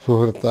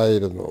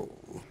സുഹൃത്തായിരുന്നു.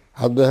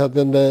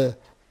 അദ്ദേഹത്തിൻ്റെ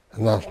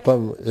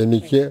നഷ്ടം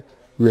എനിക്ക്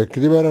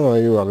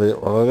വ്യക്തിപരമായി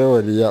വളരെ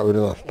വലിയ ഒരു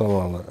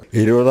നഷ്ടമാണ്.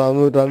 20-ാം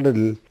നൂറ്റാണ്ടിൽ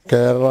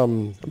കേരളം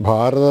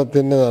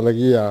ഭാരതത്തിന്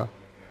നൽകിയ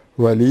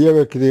വലിയ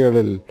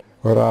വ്യക്തികളിൽ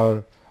ഒരാൾ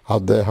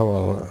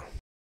അദ്ദേഹമാണ്.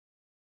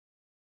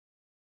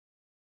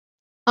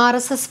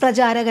 RSS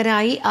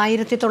പ്രചാരകനായി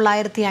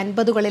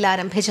 1950-കളിൽ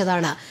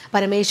ആരംഭിച്ചതാണ്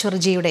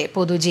പരമേശ്വർജിയുടെ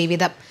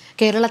പൊതുജീവിതം.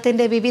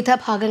 കേരളത്തിന്റെ വിവിധ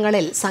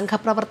ഭാഗങ്ങളിൽ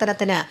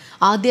സംഘപ്രവർത്തനത്തിന്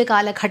ആദ്യ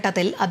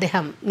കാലഘട്ടത്തിൽ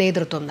അദ്ദേഹം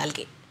നേതൃത്വം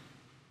നൽകി.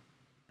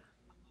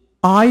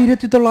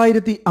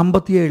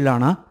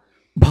 1957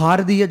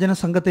 ഭാരതീയ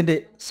ജനസംഘത്തിന്റെ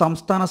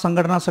സംസ്ഥാന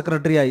സംഘടനാ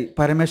സെക്രട്ടറിയായി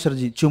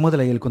പരമേശ്വർജി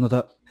ചുമതലയേൽക്കുന്നത്.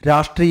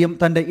 രാഷ്ട്രീയം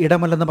തന്റെ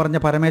ഇടമല്ലെന്ന് പറഞ്ഞ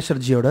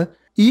പരമേശ്വർജിയോട്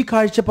ഈ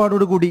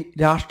കാഴ്ചപ്പാടോടുകൂടി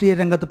രാഷ്ട്രീയ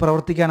രംഗത്ത്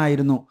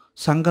പ്രവർത്തിക്കാനായിരുന്നു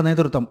സംഘ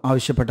നേതൃത്വം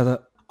ആവശ്യപ്പെട്ടത്.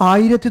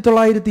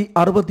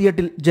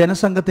 1968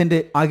 ജനസംഘത്തിന്റെ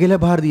അഖില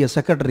ഭാരതീയ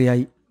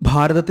സെക്രട്ടറിയായി.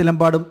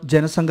 ഭാരതത്തിലെമ്പാടും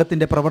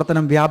ജനസംഘത്തിന്റെ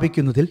പ്രവർത്തനം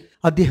വ്യാപിക്കുന്നതിൽ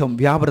അദ്ദേഹം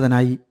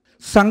വ്യാപൃതനായി.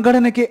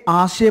 സംഘടനയ്ക്ക്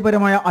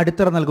ആശയപരമായ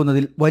അടിത്തറ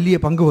നൽകുന്നതിൽ വലിയ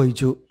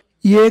പങ്കുവഹിച്ചു.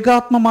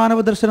 ഏകാത്മ മാനവ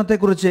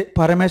ദർശനത്തെക്കുറിച്ച്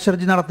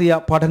പരമേശ്വർജി നടത്തിയ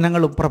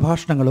പഠനങ്ങളും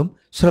പ്രഭാഷണങ്ങളും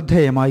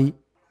ശ്രദ്ധേയമായി.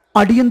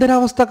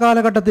 അടിയന്തരാവസ്ഥ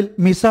കാലഘട്ടത്തിൽ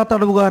മിസ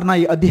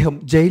തടവുകാരനായി അദ്ദേഹം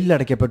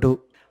ജയിലിലടയ്ക്കപ്പെട്ടു.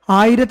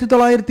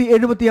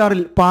 1976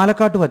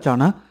 പാലക്കാട്ട്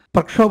വച്ചാണ്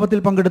പ്രക്ഷോഭത്തിൽ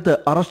പങ്കെടുത്ത്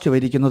അറസ്റ്റ്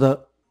വരിക്കുന്നത്.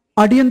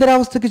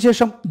 അടിയന്തരാവസ്ഥയ്ക്ക്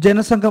ശേഷം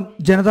ജനസംഘം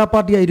ജനതാ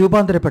പാർട്ടിയായി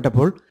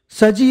രൂപാന്തരപ്പെട്ടപ്പോൾ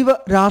സജീവ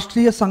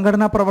രാഷ്ട്രീയ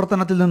സംഘടനാ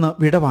പ്രവർത്തനത്തിൽ നിന്ന്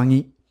വിടവാങ്ങി.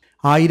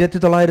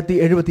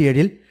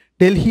 1977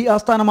 ഡൽഹി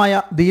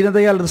ആസ്ഥാനമായ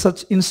ദീനദയാൽ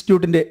റിസർച്ച്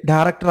ഇൻസ്റ്റിറ്റ്യൂട്ടിന്റെ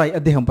ഡയറക്ടറായി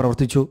അദ്ദേഹം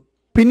പ്രവർത്തിച്ചു.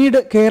 പിന്നീട്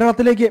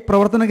കേരളത്തിലേക്ക്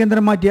പ്രവർത്തന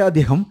കേന്ദ്രം മാറ്റിയ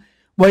അദ്ദേഹം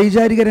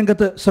വൈചാരിക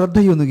രംഗത്ത്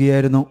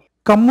ശ്രദ്ധയൂന്നുകയായിരുന്നു.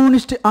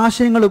 കമ്മ്യൂണിസ്റ്റ്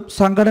ആശയങ്ങളും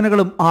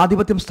സംഘടനകളും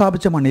ആധിപത്യം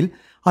സ്ഥാപിച്ച മണ്ണിൽ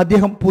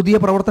അദ്ദേഹം പുതിയ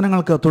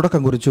പ്രവർത്തനങ്ങൾക്ക്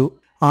തുടക്കം കുറിച്ചു.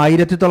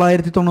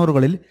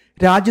 1990-കളിൽ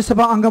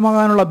രാജ്യസഭാ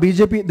അംഗമാകാനുള്ള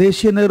BJP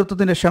ദേശീയ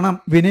നേതൃത്വത്തിന്റെ ക്ഷണം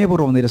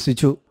വിനയപൂർവ്വം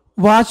നിരസിച്ചു.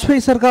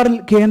 വാജ്പേയി സർക്കാരിൽ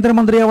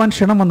കേന്ദ്രമന്ത്രിയാവാൻ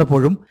ക്ഷണം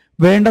വന്നപ്പോഴും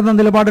വേണ്ടെന്ന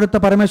നിലപാടെടുത്ത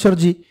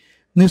പരമേശ്വർജി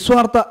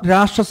നിസ്വാർത്ഥ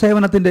രാഷ്ട്ര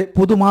സേവനത്തിന്റെ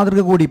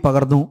പുതുമാതൃക കൂടി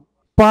പകർന്നു.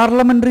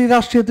 പാർലമെന്ററി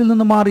രാഷ്ട്രീയത്തിൽ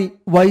നിന്ന് മാറി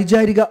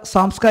വൈചാരിക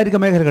സാംസ്കാരിക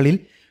മേഖലകളിൽ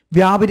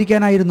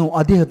വ്യാപരിക്കാനായിരുന്നു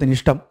അദ്ദേഹത്തിന്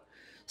ഇഷ്ടം.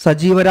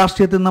 സജീവ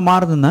രാഷ്ട്രീയത്തിൽ നിന്ന്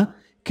മാറി നിന്ന്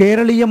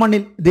കേരളീയ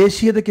മണ്ണിൽ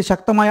ദേശീയതയ്ക്ക്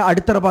ശക്തമായ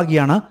അടിത്തറ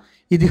പാകിയാണ്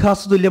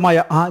ഇതിഹാസതുല്യമായ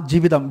ആ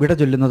ജീവിതം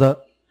വിടചൊല്ലുന്നത്.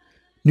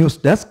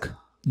 ന്യൂസ് ഡെസ്ക്,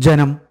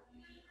 ജനം.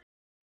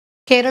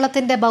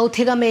 കേരളത്തിന്റെ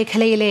ബൗദ്ധിക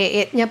മേഖലയിലെ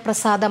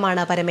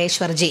യജ്ഞപ്രസാദമാണ്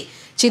പരമേശ്വർജി.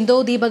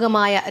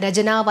 ചിന്തോദീപകമായ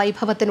രചനാ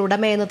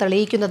വൈഭവത്തിനുടമയെന്ന്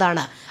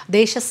തെളിയിക്കുന്നതാണ്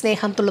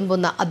ദേശസ്നേഹം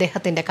തുളുമ്പുന്ന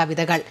അദ്ദേഹത്തിന്റെ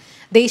കവിതകൾ.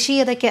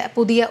 ദേശീയതയ്ക്ക്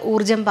പുതിയ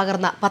ഊർജം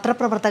പകർന്ന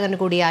പത്രപ്രവർത്തകൻ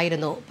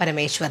കൂടിയായിരുന്നു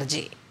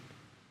പരമേശ്വർജി.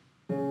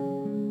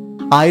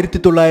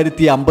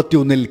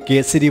 1951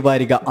 കേസരി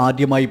വാരിക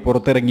ആദ്യമായി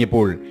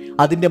പുറത്തിറങ്ങിയപ്പോൾ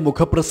അതിന്റെ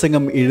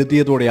മുഖപ്രസംഗം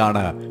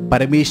എഴുതിയതോടെയാണ്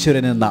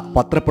പരമേശ്വരൻ എന്ന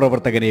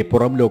പത്രപ്രവർത്തകനെ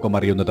പുറം ലോകം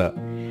അറിയുന്നത്.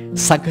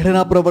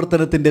 സംഘടനാ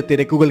പ്രവർത്തനത്തിന്റെ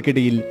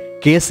തിരക്കുകൾക്കിടയിൽ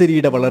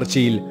കേസരിയുടെ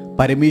വളർച്ചയിൽ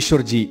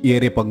പരമേശ്വർജി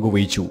ഏറെ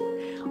പങ്കുവഹിച്ചു.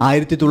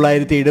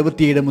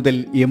 1977 മുതൽ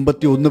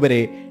 81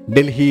 വരെ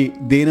ഡൽഹി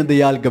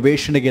ദീനദയാൽ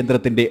ഗവേഷണ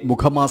കേന്ദ്രത്തിന്റെ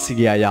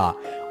മുഖമാസികയായ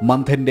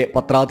മന്ഥന്റെ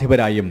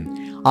പത്രാധിപരായും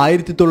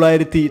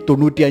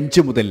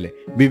 1995 മുതൽ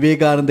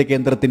വിവേകാനന്ദ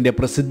കേന്ദ്രത്തിന്റെ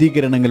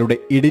പ്രസിദ്ധീകരണങ്ങളുടെ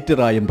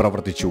എഡിറ്ററായും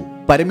പ്രവർത്തിച്ചു.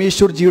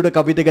 പരമേശ്വർജിയുടെ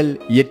കവിതകൾ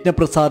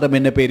യജ്ഞപ്രസാദം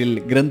എന്ന പേരിൽ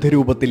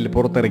ഗ്രന്ഥരൂപത്തിൽ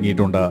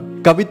പുറത്തിറങ്ങിയിട്ടുണ്ട്.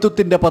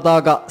 കവിത്വത്തിന്റെ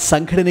പതാക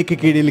സംഘടനയ്ക്ക്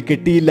കീഴിൽ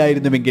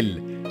കെട്ടിയില്ലായിരുന്നുവെങ്കിൽ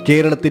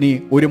കേരളത്തിന്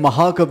ഒരു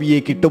മഹാകവിയെ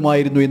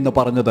കിട്ടുമായിരുന്നു എന്ന്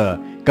പറഞ്ഞത്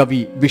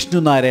കവി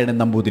വിഷ്ണുനാരായണൻ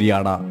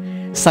നമ്പൂതിരിയാണ്.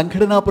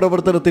 സംഘടനാ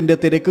പ്രവർത്തനത്തിന്റെ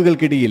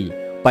തിരക്കുകൾക്കിടയിൽ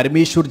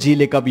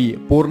പരമേശ്വർജിയിലെ കവി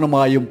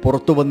പൂർണ്ണമായും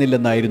പുറത്തു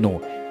വന്നില്ലെന്നായിരുന്നു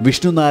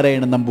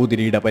വിഷ്ണുനാരായണൻ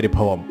നമ്പൂതിരിയുടെ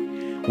പരിഭവം.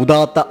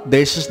 ഉദാത്ത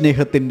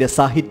ദേശസ്നേഹത്തിന്റെ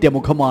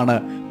സാഹിത്യമുഖമാണ്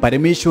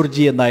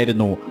പരമേശ്വർജി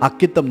എന്നായിരുന്നു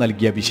അക്കിത്തം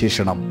നൽകിയ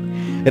വിശേഷണം.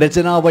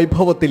 രചനാ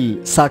വൈഭവത്തിൽ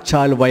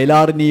സാക്ഷാൽ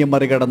വയലാറിനെയും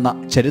മറികടന്ന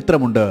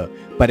ചരിത്രമുണ്ട്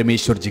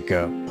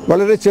പരമേശ്വർജിക്ക്.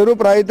 വളരെ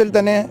ചെറുപ്രായത്തിൽ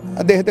തന്നെ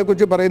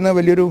അദ്ദേഹത്തെക്കുറിച്ച് പറയുന്ന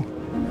വലിയൊരു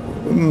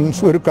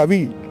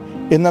കവി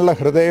എന്നുള്ള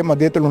ഹൃദയം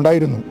അദ്ദേഹത്തിൽ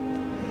ഉണ്ടായിരുന്നു.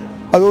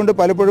 അതുകൊണ്ട്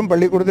പലപ്പോഴും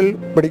പള്ളിക്കൂടത്തിൽ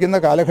പഠിക്കുന്ന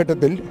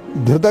കാലഘട്ടത്തിൽ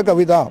ധൃത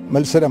കവിതാ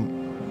മത്സരം,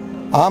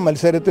 ആ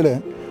മത്സരത്തിൽ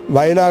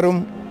വയലാറും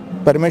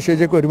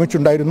പരമേശ്വർജിക്ക്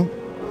ഒരുമിച്ചുണ്ടായിരുന്നു.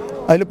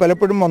 അതിൽ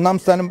പലപ്പോഴും 1ാം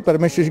സ്ഥാനം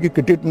പരമേശ്വർജിക്ക്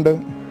കിട്ടിയിട്ടുണ്ട്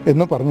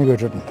എന്ന് പറഞ്ഞു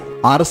കേട്ടിട്ടുണ്ട്.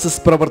 RSS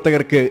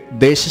പ്രവർത്തകർക്ക്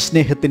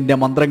ദേശസ്നേഹത്തിന്റെ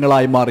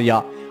മന്ത്രങ്ങളായി മാറിയ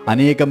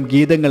അനേകം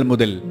ഗീതങ്ങൾ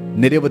മുതൽ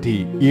നിരവധി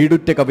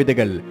ഈടുറ്റ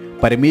കവിതകൾ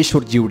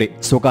പരമേശ്വർജിയുടെ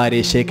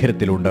സ്വകാര്യ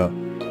ശേഖരത്തിലുണ്ട്.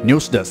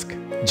 ന്യൂസ് ഡെസ്ക്,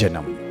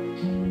 ജനം.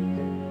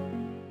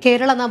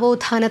 കേരള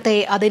നവോത്ഥാനത്തെ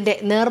അതിന്റെ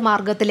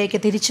നേർമാർഗത്തിലേക്ക്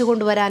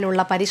തിരിച്ചുകൊണ്ടുവരാനുള്ള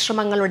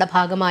പരിശ്രമങ്ങളുടെ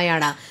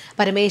ഭാഗമായാണ്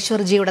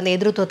പരമേശ്വർജിയുടെ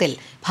നേതൃത്വത്തിൽ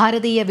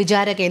ഭാരതീയ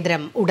വിചാര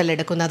കേന്ദ്രം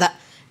ഉടലെടുക്കുന്നത്.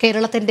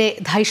 കേരളത്തിന്റെ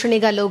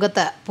ധൈഷണിക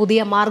ലോകത്ത് പുതിയ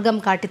മാർഗം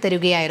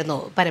കാട്ടിത്തരുകയായിരുന്നു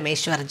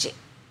പരമേശ്വർജി.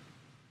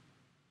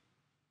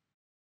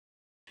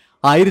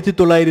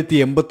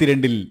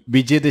 1982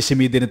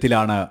 വിജയദശമി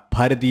ദിനത്തിലാണ്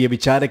ഭാരതീയ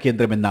വിചാര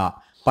കേന്ദ്രമെന്ന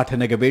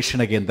പഠന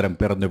ഗവേഷണ കേന്ദ്രം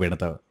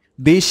പിറന്നുവീണത്.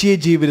 ദേശീയ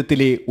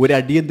ജീവിതത്തിലെ ഒരു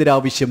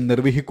അടിയന്തരാവശ്യം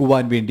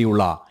നിർവഹിക്കുവാൻ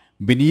വേണ്ടിയുള്ള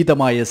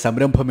വിനീതമായ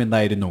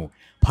സംരംഭമെന്നായിരുന്നു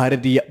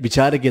ഭാരതീയ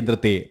വിചാര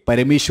കേന്ദ്രത്തെ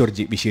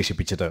പരമേശ്വർജി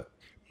വിശേഷിപ്പിച്ചത്.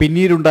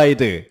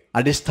 പിന്നീടുണ്ടായത്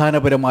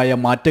അടിസ്ഥാനപരമായ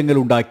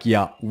മാറ്റങ്ങളുണ്ടാക്കിയ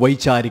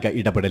വൈചാരിക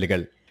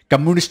ഇടപെടലുകൾ.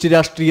 കമ്മ്യൂണിസ്റ്റ്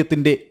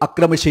രാഷ്ട്രീയത്തിന്റെ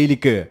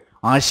അക്രമശൈലിക്ക്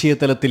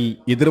ആശയതലത്തിൽ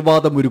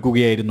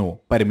എതിർവാദമൊരുക്കുകയായിരുന്നു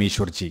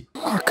പരമേശ്വർജി.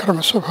 അക്രമ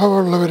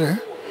സ്വഭാവമുള്ളവര്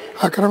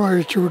അക്രമം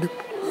അഴിച്ചുവിടും.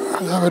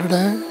 അത്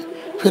അവരുടെ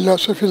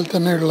ഫിലോസഫിയിൽ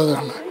തന്നെ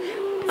ഉള്ളതാണ്.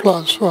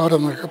 ക്ലാസ് വാർ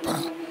എന്നൊക്കെ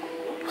പറഞ്ഞു.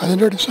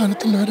 അതിൻ്റെ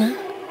അടിസ്ഥാനത്തിൽ അവരെ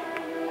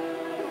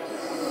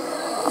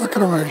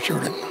അക്രമം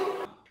അഴിച്ചുവിടുന്നു.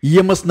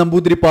 EMS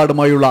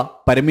നമ്പൂതിരിപ്പാടുമായുള്ള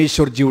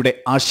പരമേശ്വർജിയുടെ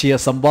ആശയ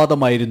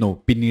സംവാദമായിരുന്നു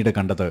പിന്നീട്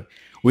കണ്ടത്.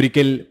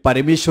 ഒരിക്കൽ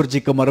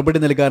പരമേശ്വർജിക്ക് മറുപടി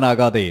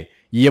നൽകാനാകാതെ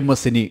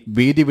EMSന്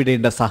വേദി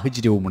വിടേണ്ട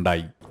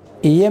സാഹചര്യവുമുണ്ടായി.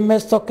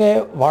 EMS ഒക്കെ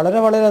വളരെ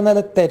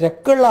നല്ല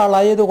തിരക്കുള്ള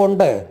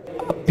ആളായതുകൊണ്ട്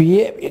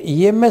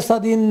EMS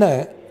അതിൽ നിന്ന്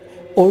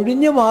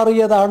ഒഴിഞ്ഞു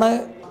മാറിയതാണ്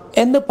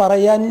എന്ന്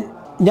പറയാൻ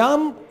ഞാൻ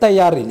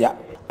തയ്യാറില്ല.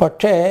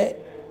 പക്ഷേ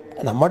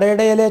നമ്മുടെ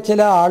ഇടയിലെ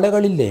ചില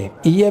ആളുകളില്ലേ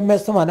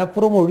EMS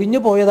മനഃപൂർവ്വം ഒഴിഞ്ഞു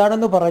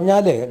പോയതാണെന്ന്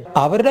പറഞ്ഞാൽ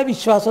അവരുടെ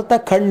വിശ്വാസത്തെ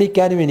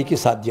ഖണ്ഡിക്കാനും എനിക്ക്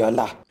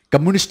സാധ്യമല്ല.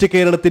 കമ്മ്യൂണിസ്റ്റ്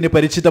കേരളത്തിന്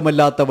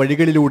പരിചിതമല്ലാത്ത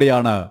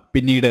വഴികളിലൂടെയാണ്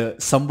പിന്നീട്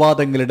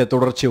സംവാദങ്ങളുടെ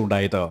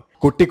തുടർച്ചയുണ്ടായത്.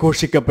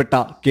 കൊട്ടിഘോഷിക്കപ്പെട്ട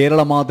കേരള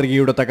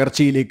മാതൃകയുടെ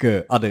തകർച്ചയിലേക്ക്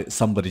അത്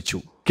സംവദിച്ചു.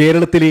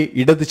 കേരളത്തിലെ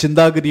ഇടത്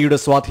ചിന്താഗതിയുടെ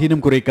സ്വാധീനം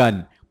കുറയ്ക്കാൻ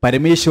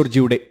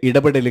പരമേശ്വർജിയുടെ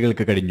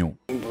ഇടപെടലുകൾക്ക് കഴിഞ്ഞു.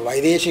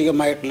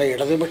 വൈദേശികമായിട്ടുള്ള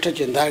ഇടതുപക്ഷ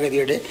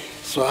ചിന്താഗതിയുടെ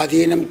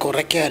സ്വാധീനം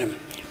കുറയ്ക്കാനും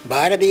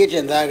ഭാരതീയ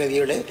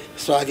ചിന്താഗതിയുടെ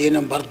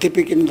സ്വാധീനം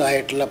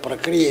വർദ്ധിപ്പിക്കുന്നതായിട്ടുള്ള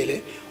പ്രക്രിയയിൽ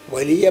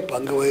വലിയ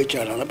പങ്ക് വഹിച്ച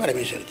ആളാണ്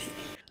പരമേശ്വർജി.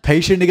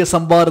 ധൈഷണിക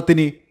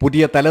സംവാദത്തിന്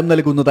പുതിയ തലം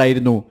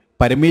നൽകുന്നതായിരുന്നു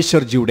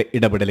പരമേശ്വർജിയുടെ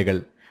ഇടപെടലുകൾ.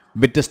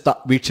 വ്യത്യസ്ത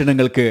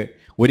വീക്ഷണങ്ങൾക്ക്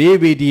ഒരേ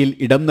വേദിയിൽ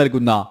ഇടം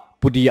നൽകുന്ന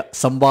പുതിയ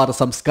സംവാദ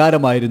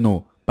സംസ്കാരമായിരുന്നു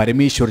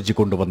പരമേശ്വർജി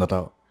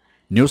കൊണ്ടുവന്നത്.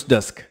 ന്യൂസ്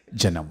ഡെസ്ക്,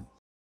 ജനം.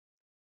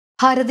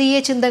 ഭാരതീയ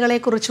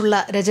ചിന്തകളെക്കുറിച്ചുള്ള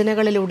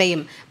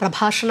രചനകളിലൂടെയും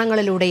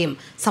പ്രഭാഷണങ്ങളിലൂടെയും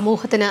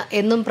സമൂഹത്തിന്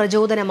എന്നും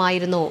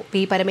പ്രചോദനമായിരുന്നു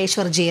പി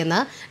പരമേശ്വർജി എന്ന്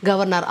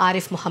ഗവർണർ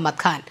ആരിഫ്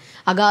മുഹമ്മദ് ഖാൻ.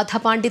 അഗാധ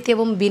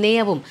പാണ്ഡിത്യവും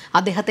വിനയവും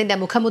അദ്ദേഹത്തിന്റെ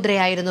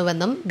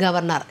മുഖമുദ്രയായിരുന്നുവെന്നും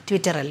ഗവർണർ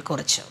ട്വിറ്ററിൽ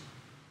കുറിച്ചു.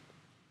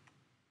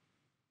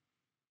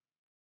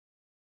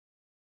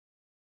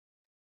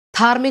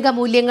 ധാർമ്മിക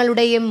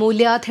മൂല്യങ്ങളുടെയും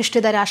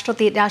മൂല്യാധിഷ്ഠിത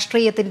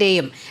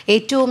രാഷ്ട്രീയത്തിന്റെയും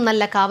ഏറ്റവും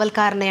നല്ല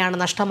കാവൽക്കാരനെയാണ്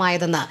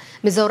നഷ്ടമായതെന്ന്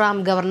മിസോറാം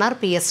ഗവർണർ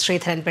PS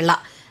ശ്രീധരൻപിള്ള.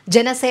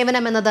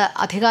 ജനസേവനമെന്നത്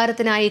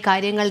അധികാരത്തിനായി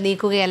കാര്യങ്ങൾ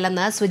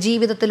നീക്കുകയല്ലെന്ന്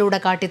സ്വജീവിതത്തിലൂടെ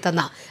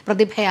കാട്ടിത്തന്ന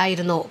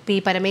പ്രതിഭയായിരുന്നു പി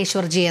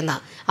പരമേശ്വർജി എന്ന്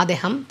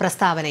അദ്ദേഹം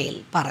പ്രസ്താവനയിൽ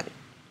പറഞ്ഞു.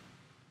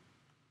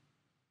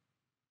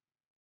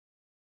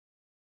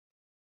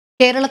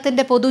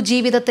 കേരളത്തിന്റെ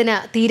പൊതുജീവിതത്തിന്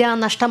തീരാ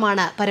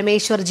നഷ്ടമാണ്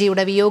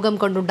പരമേശ്വർജിയുടെ വിയോഗം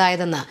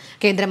കൊണ്ടുണ്ടായതെന്ന്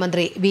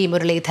കേന്ദ്രമന്ത്രി V.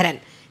 മുരളീധരൻ.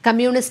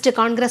 കമ്മ്യൂണിസ്റ്റ്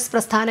കോൺഗ്രസ്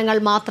പ്രസ്ഥാനങ്ങൾ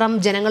മാത്രം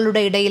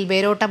ജനങ്ങളുടെ ഇടയിൽ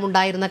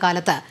വേരോട്ടമുണ്ടായിരുന്ന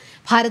കാലത്ത്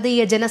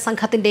ഭാരതീയ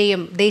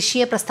ജനസംഘത്തിന്റെയും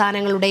ദേശീയ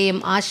പ്രസ്ഥാനങ്ങളുടെയും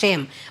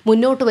ആശയം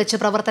മുന്നോട്ട് വെച്ച്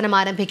പ്രവർത്തനം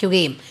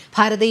ആരംഭിക്കുകയും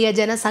ഭാരതീയ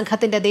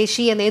ജനസംഘത്തിന്റെ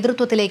ദേശീയ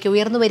നേതൃത്വത്തിലേക്ക്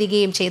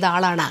ഉയർന്നുവരികയും ചെയ്ത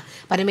ആളാണ്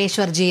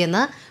പരമേശ്വർജി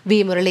എന്ന് വി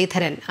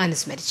മുരളീധരൻ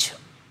അനുസ്മരിച്ചു.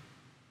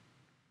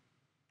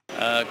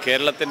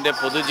 കേരളത്തിൻ്റെ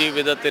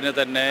പൊതുജീവിതത്തിന്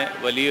തന്നെ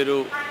വലിയൊരു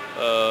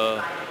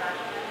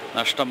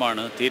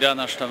നഷ്ടമാണ്,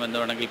 തീരാനഷ്ടം എന്ന്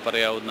വേണമെങ്കിൽ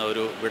പറയാവുന്ന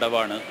ഒരു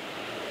വിടവാണ്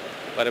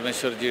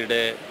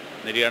പരമേശ്വർജിയുടെ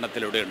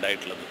നിര്യാണത്തിലൂടെ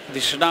ഉണ്ടായിട്ടുള്ളത്.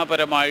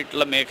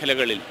 ദിഷണാപരമായിട്ടുള്ള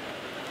മേഖലകളിൽ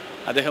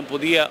അദ്ദേഹം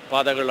പുതിയ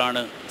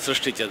പാതകളാണ്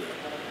സൃഷ്ടിച്ചത്.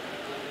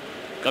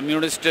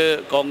 കമ്മ്യൂണിസ്റ്റ്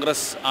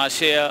കോൺഗ്രസ്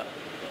ആശയ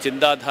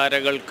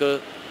ചിന്താധാരകൾക്ക്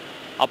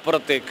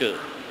അപ്പുറത്തേക്ക്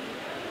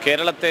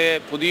കേരളത്തെ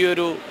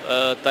പുതിയൊരു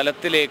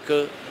തലത്തിലേക്ക്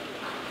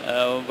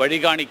വഴി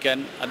കാണിക്കാൻ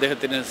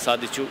അദ്ദേഹത്തിന്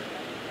സാധിച്ചു.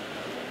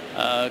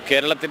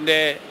 കേരളത്തിൻ്റെ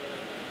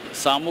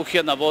സാമൂഹ്യ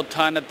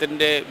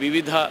നവോത്ഥാനത്തിൻ്റെ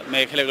വിവിധ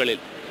മേഖലകളിൽ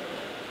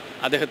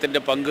അദ്ദേഹത്തിൻ്റെ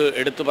പങ്ക്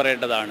എടുത്തു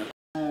പറയേണ്ടതാണ്.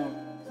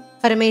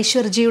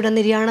 പരമേശ്വർജിയുടെ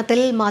നിര്യാണത്തിൽ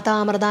മാതാ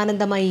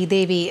അമൃതാനന്ദമയി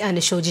ദേവി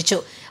അനുശോചിച്ചു.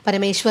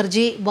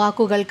 പരമേശ്വർജി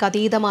വാക്കുകൾക്ക്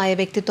അതീതമായ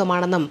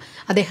വ്യക്തിത്വമാണെന്നും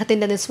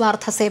അദ്ദേഹത്തിന്റെ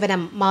നിസ്വാർത്ഥ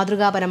സേവനം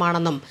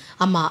മാതൃകാപരമാണെന്നും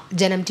അമ്മ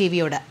ജനം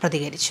ടിവിയോട്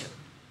പ്രതികരിച്ചു.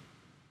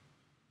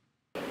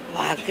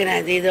 വാക്കിന്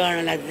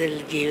അതീതമാണല്ലോ അതിൽ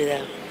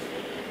ജീവിതം.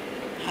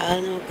 അത്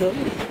നമുക്ക്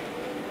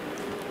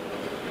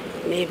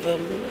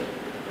ഇനിയിപ്പം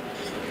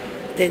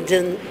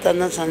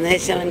തന്ന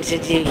സന്ദേശം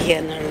അനുസരിച്ച് ജീവിക്കുക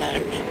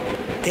എന്നുള്ളതാണ്.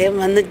 അദ്ദേഹം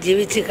വന്ന്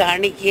ജീവിച്ച്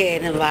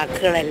കാണിക്കുകയായിരുന്നു.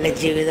 വാക്കുകളല്ല,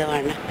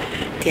 ജീവിതമാണ്,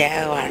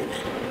 ത്യാഗമാണ്.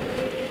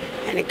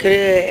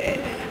 എനിക്കൊരു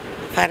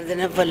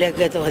ഭരതനെ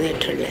പോലെയൊക്കെ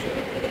തോന്നിയിട്ടുണ്ട്.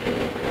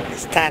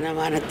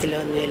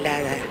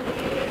 സ്ഥാനമാനത്തിലൊന്നുമില്ലാതെ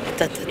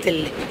തത്വത്തിൽ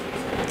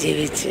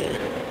ജീവിച്ച്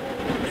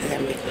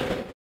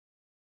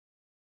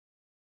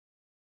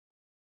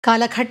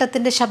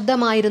കാലഘട്ടത്തിന്റെ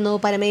ശബ്ദമായിരുന്നു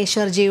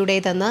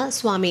പരമേശ്വർജിയുടേതെന്ന്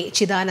സ്വാമി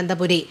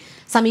ചിദാനന്ദപുരി.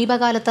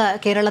 സമീപകാലത്ത്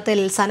കേരളത്തിൽ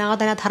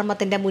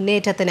സനാതനധർമ്മത്തിന്റെ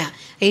മുന്നേറ്റത്തിന്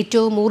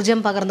ഏറ്റവും ഊർജം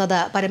പകർന്നത്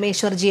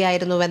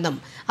പരമേശ്വർജിയായിരുന്നുവെന്നും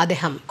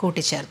അദ്ദേഹം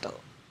കൂട്ടിച്ചേർത്തു.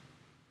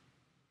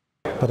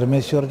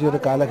 പരമേശ്വർജി ഒരു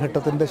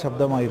കാലഘട്ടത്തിൻ്റെ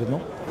ശബ്ദമായിരുന്നു.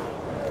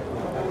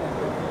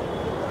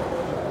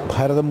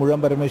 ഭാരതം മുഴുവൻ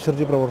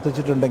പരമേശ്വർജി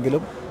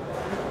പ്രവർത്തിച്ചിട്ടുണ്ടെങ്കിലും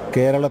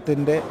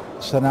കേരളത്തിൻ്റെ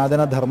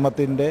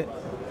സനാതനധർമ്മത്തിൻ്റെ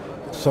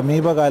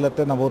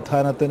സമീപകാലത്തെ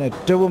നവോത്ഥാനത്തിന്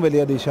ഏറ്റവും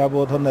വലിയ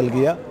ദിശാബോധം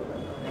നൽകിയ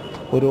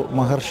ഒരു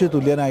മഹർഷി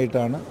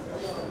തുല്യനായിട്ടാണ്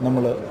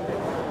നമ്മൾ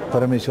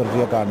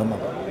പരമേശ്വർജിയെ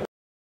കാണുന്നത്.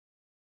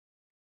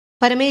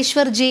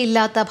 പരമേശ്വർജി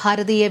ഇല്ലാത്ത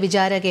ഭാരതീയ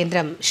വിചാര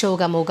കേന്ദ്രം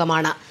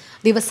ശോകമൂകമാണ്.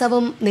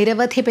 ദിവസവും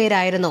നിരവധി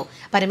പേരായിരുന്നു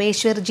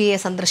പരമേശ്വർജിയെ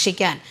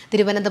സന്ദർശിക്കാൻ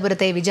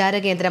തിരുവനന്തപുരത്തെ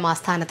വിചാരകേന്ദ്രം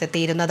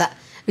ആസ്ഥാനത്തെത്തിയിരുന്നത്.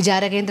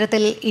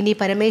 വിചാരകേന്ദ്രത്തിൽ ഇനി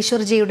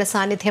പരമേശ്വർജിയുടെ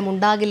സാന്നിധ്യം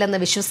ഉണ്ടാകില്ലെന്ന്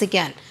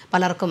വിശ്വസിക്കാൻ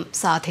പലർക്കും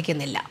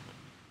സാധിക്കുന്നില്ല.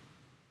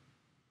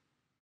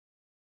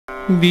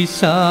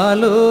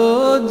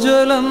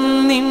 വിശാലോജ്വലം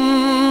നിൻ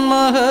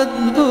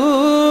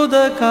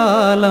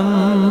മഹദ്ഭൂതകാലം.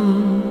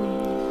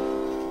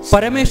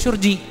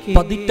 പരമേശ്വർജി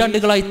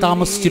പതിറ്റാണ്ടുകളായി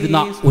താമസിച്ചിരുന്ന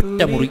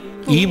ഒറ്റമുറി.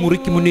 ഈ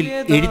മുറിക്ക് മുന്നിൽ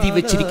എഴുതി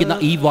വെച്ചിരിക്കുന്ന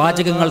ഈ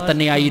വാചകങ്ങൾ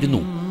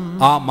തന്നെയായിരുന്നു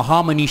ആ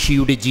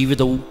മഹാമനീഷിയുടെ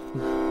ജീവിതവും.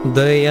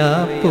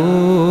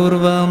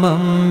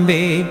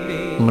 ദയാപൂർവമംബേ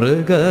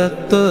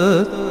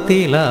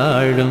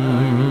മൃഗത്വത്തിലാഴും.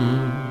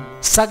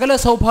 സകല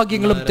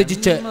സൗഭാഗ്യങ്ങളും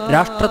ത്യജിച്ച്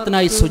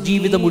രാഷ്ട്രത്തിനായി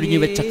സ്വജീവിതം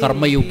ഒഴിഞ്ഞുവെച്ച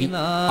കർമ്മയോഗി.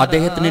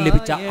 അദ്ദേഹത്തിന്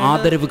ലഭിച്ച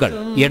ആദരവുകൾ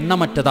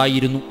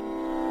എണ്ണമറ്റതായിരുന്നു.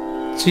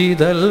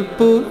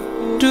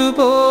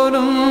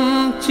 ചിതൽപുറ്റുപോലും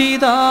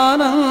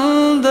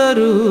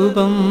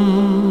ചിദാനന്ദരൂപം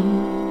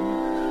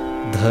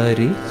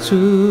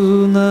ധരിച്ചു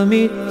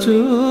നമിച്ചു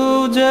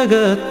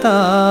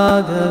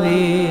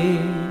ജഗത്താകവേ.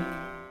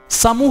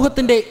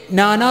 സമൂഹത്തിന്റെ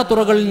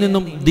നാനാതുറകളിൽ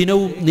നിന്നും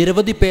ദിനവും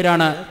നിരവധി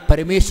പേരാണ്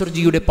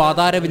പരമേശ്വർജിയുടെ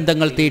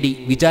പാതാരവിന്ദങ്ങൾ തേടി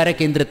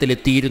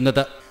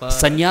വിചാരകേന്ദ്രത്തിലെത്തിയിരുന്നത്.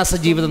 സന്യാസ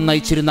ജീവിതം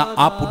നയിച്ചിരുന്ന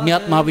ആ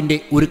പുണ്യാത്മാവിന്റെ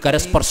ഒരു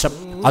കരസ്പർശം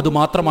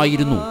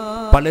അതുമാത്രമായിരുന്നു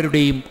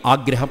പലരുടെയും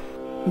ആഗ്രഹം.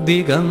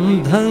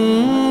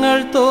 ദിഗന്ധങ്ങൾ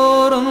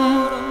തോറും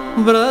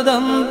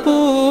വ്രതം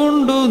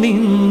പൂണ്ടു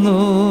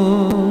നിന്നു.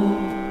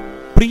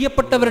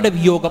 പ്രിയപ്പെട്ടവരുടെ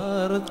വിയോഗം,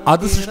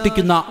 അത്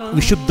സൃഷ്ടിക്കുന്ന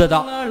വിശുദ്ധത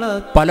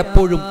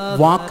പലപ്പോഴും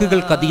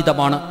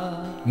വാക്കുകൾക്കതീതമാണ്.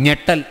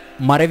 ഞെട്ടൽ,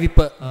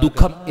 മരവിപ്പ്,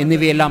 ദുഃഖം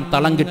എന്നിവയെല്ലാം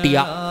തളം കെട്ടിയ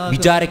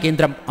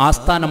വിചാരകേന്ദ്രം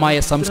ആസ്ഥാനമായ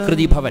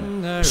സംസ്കൃതി ഭവൻ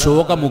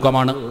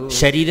ശോകമുഖമാണ്.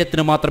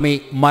 ശരീരത്തിന് മാത്രമേ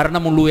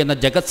മരണമുള്ളൂ എന്ന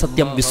ജഗത്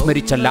സത്യം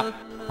വിസ്മരിച്ചല്ല.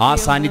 ആ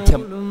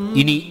സാന്നിധ്യം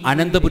ഇനി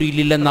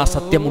അനന്തപുരിയിലില്ലെന്ന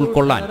സത്യം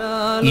ഉൾക്കൊള്ളാൻ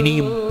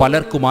ഇനിയും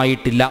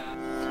പലർക്കുമായിട്ടില്ല.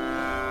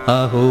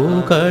 അഹോ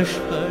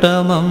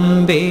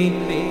കഷ്ടമംബേ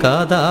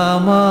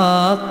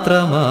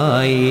കഥാമാത്രമായി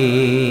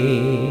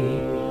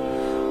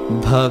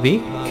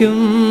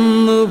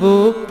ഭവിക്കുന്നുവോ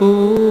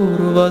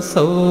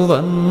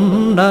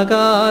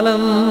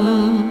പൂർവസൗവർണകാലം.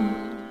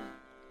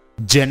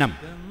 ജനം,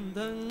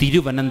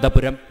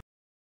 തിരുവനന്തപുരം.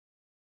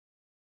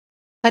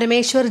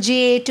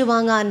 പരമേശ്വർജിയെ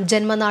ഏറ്റുവാങ്ങാൻ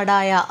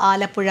ജന്മനാടായ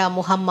ആലപ്പുഴ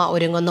മുഹമ്മ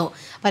ഒരുങ്ങുന്നു.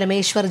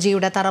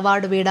 പരമേശ്വർജിയുടെ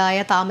തറവാട് വീടായ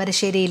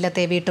താമരശ്ശേരി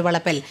ഇല്ലത്തെ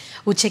വീട്ടുവളപ്പിൽ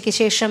ഉച്ചയ്ക്ക്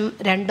ശേഷം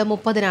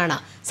 2:30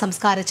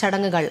 സംസ്കാര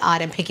ചടങ്ങുകൾ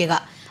ആരംഭിക്കുക.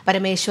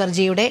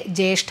 പരമേശ്വർജിയുടെ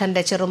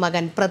ജ്യേഷ്ഠന്റെ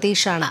ചെറുമകൻ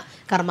പ്രതീഷാണ്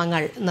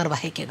കർമ്മങ്ങൾ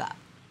നിർവഹിക്കുക.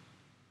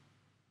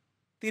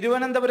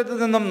 തിരുവനന്തപുരത്ത്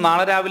നിന്നും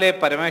നാളെ രാവിലെ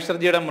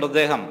പരമേശ്വർജിയുടെ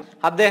മൃതദേഹം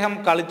അദ്ദേഹം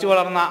കളിച്ചു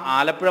വളർന്ന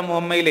ആലപ്പുഴ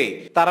മുഹമ്മയിലെ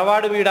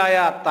തറവാട് വീടായ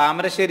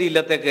താമരശ്ശേരി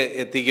ഇല്ലത്തേക്ക്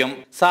എത്തിക്കും.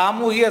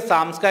 സാമൂഹിക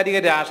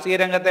സാംസ്കാരിക രാഷ്ട്രീയ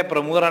രംഗത്തെ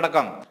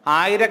പ്രമുഖരടക്കം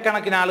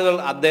ആയിരക്കണക്കിന് ആളുകൾ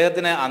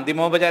അദ്ദേഹത്തിന്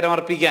അന്തിമോപചാരം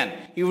അർപ്പിക്കാൻ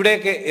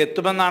ഇവിടേക്ക്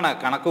എത്തുമെന്നാണ്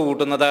കണക്ക്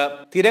കൂട്ടുന്നത്.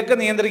 തിരക്ക്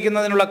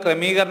നിയന്ത്രിക്കുന്നതിനുള്ള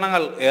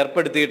ക്രമീകരണങ്ങൾ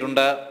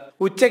ഏർപ്പെടുത്തിയിട്ടുണ്ട്.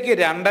 ഉച്ചയ്ക്ക്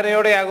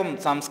 2:30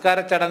 സംസ്കാര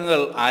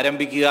ചടങ്ങുകൾ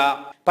ആരംഭിക്കുക.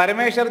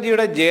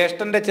 പരമേശ്വർജിയുടെ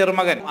ജ്യേഷ്ഠന്റെ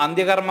ചെറുമകൻ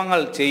അന്ത്യകർമ്മങ്ങൾ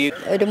ചെയ്യും.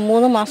 ഒരു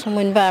 3 മാസം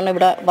മുൻപാണ്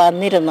ഇവിടെ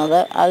വന്നിരുന്നത്.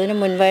 അതിനു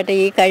മുൻപായിട്ട്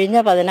ഈ കഴിഞ്ഞ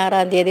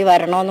 16-ാം തീയതി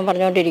വരണമെന്ന്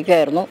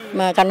പറഞ്ഞുകൊണ്ടിരിക്കുമായിരുന്നു.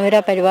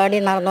 കണ്ണൂര പരിപാടി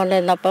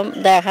നടന്നുകൊണ്ടിരുന്നപ്പം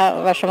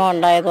വിഷമം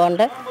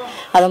ഉണ്ടായതുകൊണ്ട്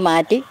അത്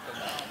മാറ്റി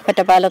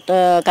ഒറ്റപ്പാലത്ത്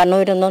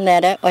കണ്ണൂരിൽ നിന്നും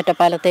നേരെ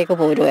ഒറ്റപ്പാലത്തേക്ക്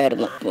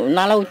പോരുമായിരുന്നു.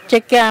 നാളെ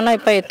ഉച്ചയ്ക്കാണ്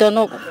ഇപ്പോൾ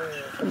എത്തുമെന്ന്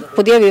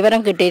പുതിയ വിവരം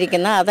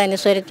കിട്ടിയിരിക്കുന്നത്.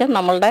 അതനുസരിച്ച്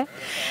നമ്മളുടെ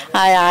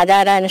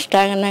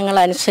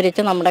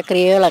ആചാരാനുഷ്ഠാനങ്ങളനുസരിച്ച് നമ്മുടെ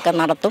ക്രിയകളൊക്കെ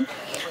നടത്തും.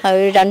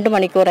 2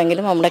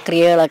 മണിക്കൂറെങ്കിലും നമ്മുടെ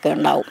ക്രിയകളൊക്കെ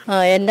ഉണ്ടാവും.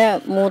 എൻ്റെ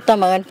മൂത്ത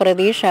മകൻ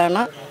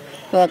പ്രതീഷാണ്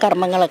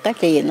കർമ്മങ്ങളൊക്കെ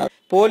ചെയ്യുന്നത്.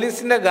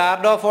 പോലീസിന്റെ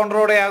ഗാർഡ് ഓഫ്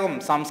ഓണറോടെയാകും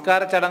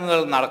സംസ്കാര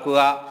ചടങ്ങുകൾ നടക്കുക.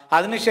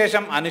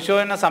 അതിനുശേഷം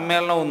അനുശോചന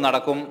സമ്മേളനവും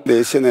നടക്കും.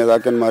 ദേശീയ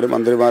നേതാക്കന്മാരും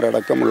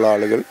മന്ത്രിമാരടക്കമുള്ള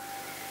ആളുകൾ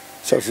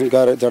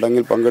സംസ്കാര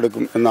ചടങ്ങിൽ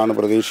പങ്കെടുക്കും എന്നാണ്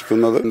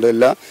പ്രതീക്ഷിക്കുന്നത്.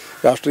 എല്ലാ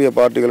രാഷ്ട്രീയ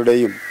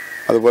പാർട്ടികളുടെയും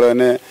അതുപോലെ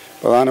തന്നെ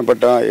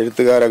പ്രധാനപ്പെട്ട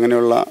എഴുത്തുകാർ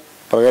അങ്ങനെയുള്ള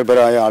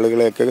പ്രഗത്ഭരായ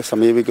ആളുകളെയൊക്കെ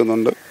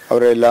സമീപിക്കുന്നുണ്ട്.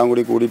 അവരെല്ലാം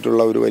കൂടി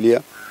കൂടിയിട്ടുള്ള ഒരു വലിയ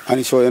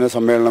അനുശോചന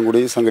സമ്മേളനം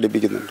കൂടി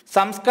സംഘടിപ്പിക്കുന്നുണ്ട്.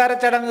 സംസ്കാര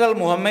ചടങ്ങുകൾ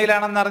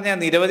മുഹമ്മയിലാണെന്നറിഞ്ഞ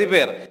നിരവധി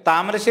പേർ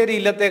താമരശ്ശേരി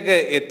ഇല്ലത്തേക്ക്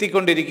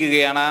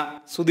എത്തിക്കൊണ്ടിരിക്കുകയാണ്.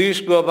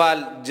 സുധീഷ് ഗോപാൽ,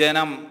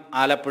 ജനം,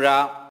 ആലപ്പുഴ.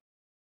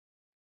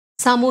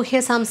 സാമൂഹ്യ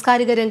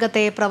സാംസ്കാരിക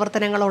രംഗത്തെ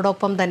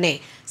പ്രവർത്തനങ്ങളോടൊപ്പം തന്നെ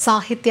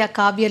സാഹിത്യ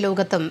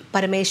കാവ്യലോകത്തും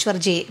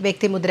പരമേശ്വർജി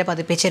വ്യക്തിമുദ്ര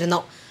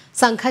പതിപ്പിച്ചിരുന്നു.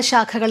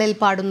 സംഘശാഖകളിൽ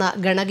പാടുന്ന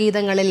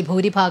ഗണഗീതങ്ങളിൽ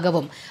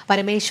ഭൂരിഭാഗവും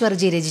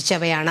പരമേശ്വർജി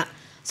രചിച്ചവയാണ്.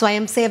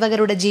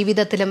 സ്വയംസേവകരുടെ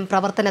ജീവിതത്തിലും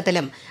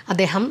പ്രവർത്തനത്തിലും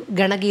അദ്ദേഹം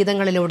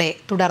ഗണഗീതങ്ങളിലൂടെ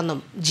തുടർന്നും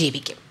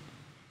ജീവിക്കും.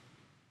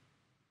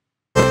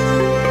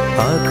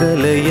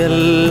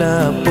 അകലയല്ല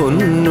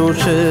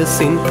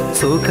പൊന്നുഷസിൻ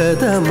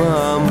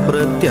സുഖതമാം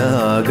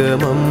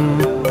പ്രത്യാഗമം.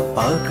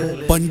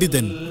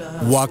 പണ്ഡിതൻ,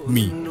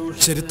 വാഗ്മി,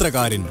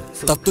 ചരിത്രകാരൻ,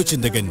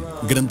 തത്വചിന്തകൻ,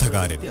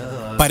 ഗ്രന്ഥകാരൻ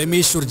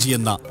പരമേശ്വർജി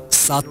എന്ന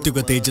സാത്വിക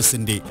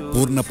തേജസ്സിന്റെ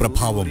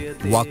പൂർണ്ണപ്രഭാവം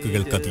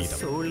വാക്കുകൾക്കതീതം.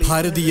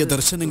 ഭാരതീയ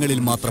ദർശനങ്ങളിൽ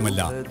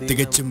മാത്രമല്ല,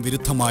 തികച്ചും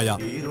വിരുദ്ധമായ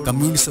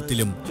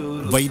കമ്മ്യൂണിസത്തിലും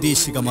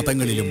വൈദേശിക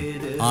മതങ്ങളിലും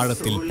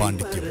ആഴത്തിൽ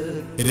പാണ്ഡിത്യം.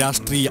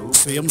 രാഷ്ട്രീയ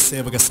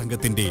സ്വയംസേവക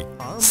സംഘത്തിന്റെ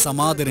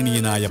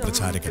സമാദരണീയനായ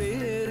പ്രചാരകൻ.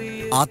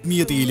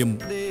 ആത്മീയതയിലും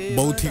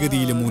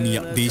ബൗദ്ധികതയിലുമൂന്നിയ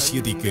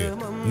ദേശീയതയ്ക്ക്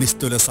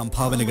നിസ്തുല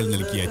സംഭാവനകൾ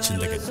നൽകിയ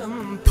ചിന്തകൻ.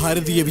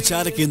 ഭാരതീയ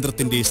വിചാര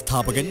കേന്ദ്രത്തിന്റെ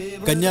സ്ഥാപകൻ,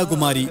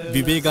 കന്യാകുമാരി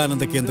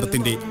വിവേകാനന്ദ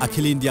കേന്ദ്രത്തിന്റെ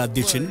അഖിലേന്ത്യാ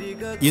അധ്യക്ഷൻ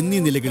എന്നീ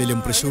നിലകളിലും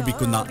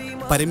പ്രശോഭിക്കുന്ന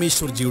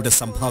പരമേശ്വർജിയുടെ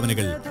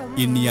സംഭാവനകൾ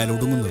എണ്ണിയാൽ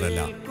ഒടുങ്ങുന്നതല്ല.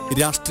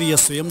 രാഷ്ട്രീയ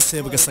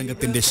സ്വയംസേവക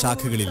സംഘത്തിന്റെ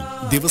ശാഖകളിൽ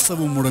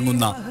ദിവസവും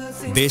മുടങ്ങുന്ന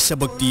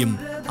ദേശഭക്തിയും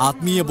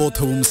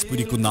ആത്മീയബോധവും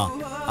സ്ഫുരിക്കുന്ന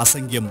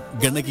അസംഖ്യം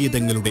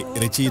ഗണഗീതങ്ങളുടെ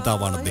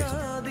രചയിതാവാണ് അദ്ദേഹം.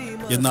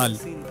 എന്നാൽ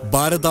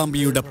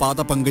ഭാരതാംബയുടെ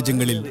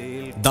പാദപങ്കജങ്ങളിൽ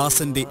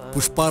ദാസന്റെ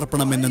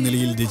പുഷ്പാർപ്പണം എന്ന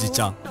നിലയിൽ രചിച്ച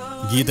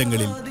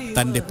ഗീതങ്ങളിൽ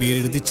തന്റെ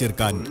പേരെഴുതി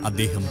ചേർക്കാൻ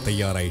അദ്ദേഹം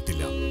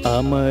തയ്യാറായിട്ടില്ല.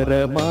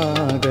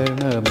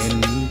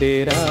 അമരമാകണമെന്റെ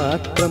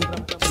രാത്രം,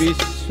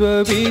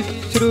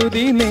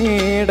 വിശ്വവിശ്രുതി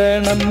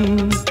നേടണം.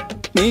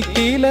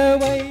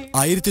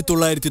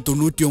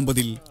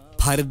 1999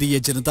 ഭാരതീയ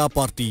ജനതാ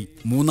പാർട്ടി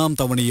 3ാം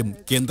തവണയും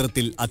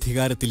കേന്ദ്രത്തിൽ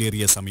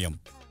അധികാരത്തിലേറിയ സമയം.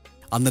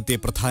 അന്നത്തെ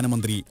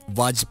പ്രധാനമന്ത്രി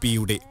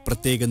വാജ്പേയിയുടെ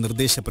പ്രത്യേക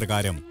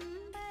നിർദ്ദേശപ്രകാരം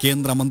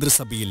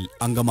കേന്ദ്രമന്ത്രിസഭയിൽ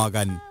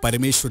അംഗമാകാൻ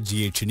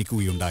പരമേശ്വർജിയെ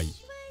ക്ഷണിക്കുകയുണ്ടായി.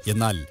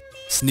 എന്നാൽ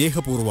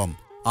സ്നേഹപൂർവം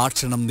ആ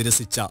ക്ഷണം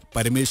നിരസിച്ച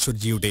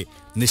പരമേശ്വർജിയുടെ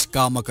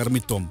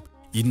നിഷ്കാമകർമ്മിത്വം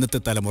ഇന്നത്തെ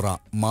തലമുറ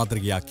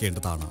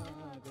മാതൃകയാക്കേണ്ടതാണ്.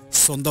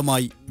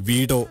 സ്വന്തമായി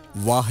വീടോ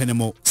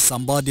വാഹനമോ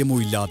സമ്പാദ്യമോ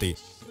ഇല്ലാതെ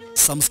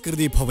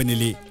സംസ്കൃതി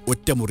ഭവനിലെ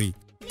ഒറ്റമുറി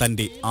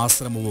തന്റെ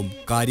ആശ്രമവും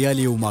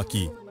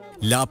കാര്യാലയവുമാക്കി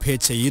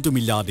ലാഭേച്ഛ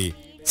ഏതുമില്ലാതെ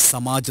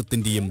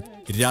സമാജത്തിന്റെയും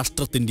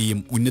രാഷ്ട്രത്തിന്റെയും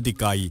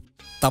ഉന്നതിക്കായി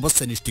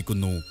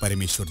തപസ്സനുഷ്ഠിക്കുന്നു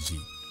പരമേശ്വർജി.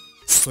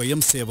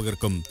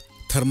 സ്വയംസേവകർക്കും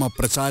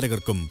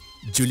ധർമ്മപ്രചാരകർക്കും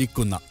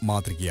ജ്വലിക്കുന്ന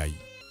മാതൃകയായി.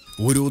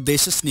 ഓരോ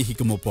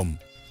ദേശസ്നേഹിക്കുമൊപ്പം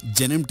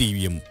ജനം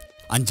ടിവിയും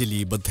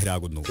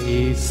അഞ്ജലിബദ്ധരാകുന്നു.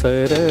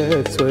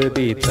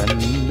 സരസ്വതി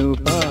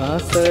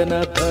തന്നുപാസന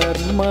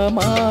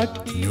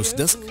ധർമ്മമാക്കി. ന്യൂസ്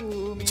ഡെസ്ക്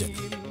ജനം.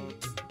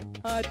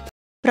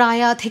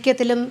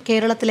 പ്രായാധിക്യത്തിലും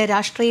കേരളത്തിലെ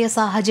രാഷ്ട്രീയ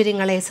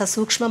സാഹചര്യങ്ങളെ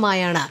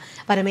സസൂക്ഷ്മമായാണ്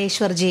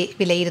പരമേശ്വർജി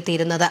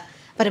വിലയിരുത്തിയിരുന്നത്.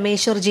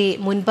 പരമേശ്വർജി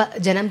മുൻപ്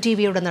ജനം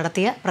ടിവിയോട്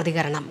നടത്തിയ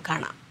പ്രതികരണം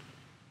കാണാം.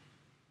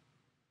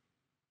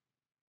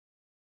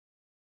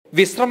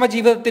 വിശ്രമ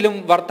ജീവിതത്തിലും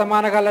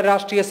വർത്തമാനകാല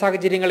രാഷ്ട്രീയ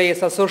സാഹചര്യങ്ങളെ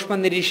സസൂക്ഷ്മം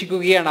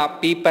നിരീക്ഷിക്കുകയാണ്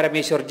പി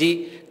പരമേശ്വർജി.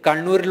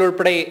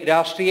 കണ്ണൂരിലുൾപ്പെടെ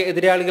രാഷ്ട്രീയ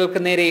എതിരാളികൾക്ക്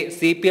നേരെ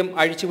CPM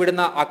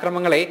അഴിച്ചുവിടുന്ന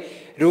അക്രമങ്ങളെ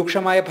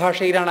രൂക്ഷമായ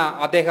ഭാഷയിലാണ്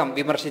അദ്ദേഹം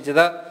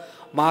വിമർശിച്ചത്.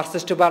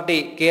 മാർക്സിസ്റ്റ് പാർട്ടി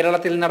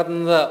കേരളത്തിൽ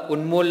നടത്തുന്നത്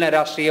ഉന്മൂലന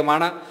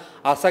രാഷ്ട്രീയമാണ്.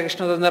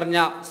 അസഹിഷ്ണുത നിറഞ്ഞ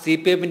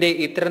CPMന്റെ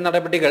ഇത്തരം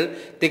നടപടികൾ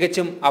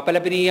തികച്ചും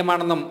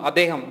അപലപനീയമാണെന്നും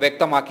അദ്ദേഹം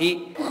വ്യക്തമാക്കി.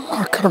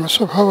 അക്രമ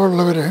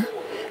സ്വഭാവമുള്ളവര്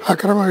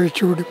അക്രമം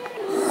അഴിച്ചുവിടും.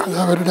 അത്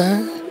അവരുടെ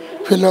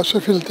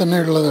ഫിലോസഫിയിൽ തന്നെ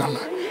ഉള്ളതാണ്.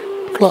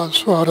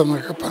 ക്ലാസ് വാർ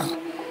എന്നൊക്കെ പറഞ്ഞു.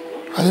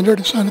 അതിൻ്റെ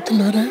അടിസ്ഥാനത്തിൽ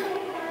വരെ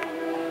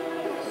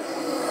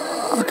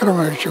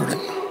അക്രമം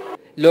അഴിച്ചുവിടുന്നു.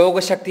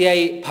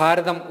 ലോകശക്തിയായി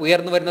ഭാരതം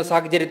ഉയർന്നു വരുന്ന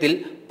സാഹചര്യത്തിൽ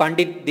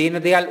പണ്ഡിറ്റ്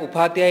ദീനദയാൽ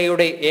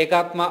ഉപാധ്യായയുടെ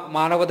ഏകാത്മ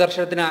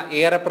മാനവദർശനത്തിന്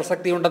ഏറെ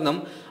പ്രസക്തിയുണ്ടെന്നും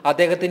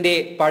അദ്ദേഹത്തിന്റെ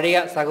പഴയ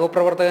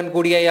സഹപ്രവർത്തകൻ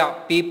കൂടിയായ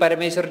പി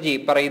പരമേശ്വർജി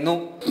പറയുന്നു.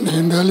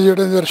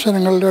 ദീനദയാലിയുടെ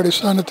ദർശനങ്ങളുടെ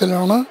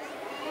അടിസ്ഥാനത്തിലാണ്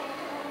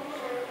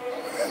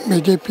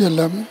BJP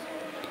എല്ലാം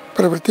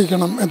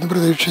പ്രവർത്തിക്കണം എന്ന്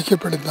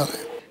പ്രതീക്ഷിക്കപ്പെടുന്നത്.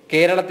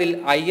 കേരളത്തിൽ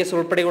IS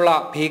ഉൾപ്പെടെയുള്ള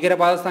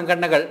ഭീകരവാദ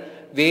സംഘടനകൾ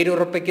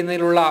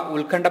വേരുറപ്പിക്കുന്നതിലുള്ള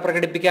ഉത്കണ്ഠ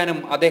പ്രകടിപ്പിക്കാനും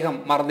അദ്ദേഹം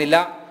മറന്നില്ല.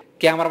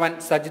 ക്യാമറമാൻ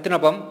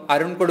സജിത്തിനൊപ്പം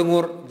അരുൺ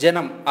കൊടുങ്ങൂർ,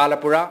 ജനം,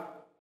 ആലപ്പുഴ.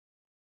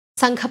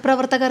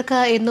 സംഘപ്രവർത്തകർക്ക്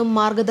എന്നും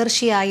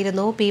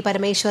മാർഗദർശിയായിരുന്നു പി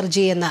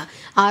പരമേശ്വർജി എന്ന്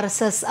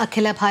RSS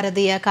അഖില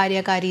ഭാരതീയ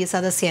കാര്യകാരി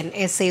സദസ്യൻ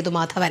S.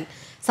 സേതുമാധവൻ.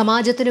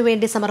 സമാജത്തിനു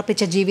വേണ്ടി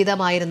സമർപ്പിച്ച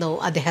ജീവിതമായിരുന്നു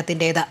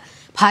അദ്ദേഹത്തിൻ്റേത്.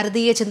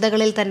 ഭാരതീയ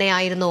ചിന്തകളിൽ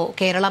തന്നെയായിരുന്നു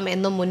കേരളം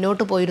എന്നും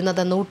മുന്നോട്ടു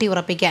പോയിരുന്നതെന്ന്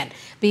ഊട്ടിയുറപ്പിക്കാൻ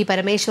പി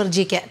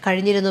പരമേശ്വർജിക്ക്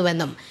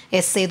കഴിഞ്ഞിരുന്നുവെന്നും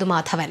S.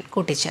 സേതുമാധവൻ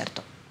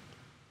കൂട്ടിച്ചേർത്തു.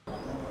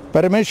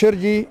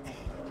 പരമേശ്വർജി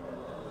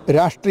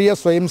രാഷ്ട്രീയ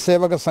സ്വയം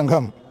സേവക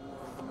സംഘം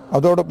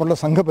അതോടൊപ്പമുള്ള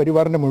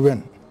സംഘപരിവാറിൻ്റെ മുഴുവൻ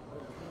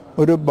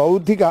ഒരു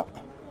ബൗദ്ധിക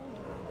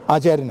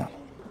ആചാര്യനാണ്.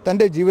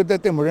 തൻ്റെ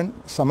ജീവിതത്തെ മുഴുവൻ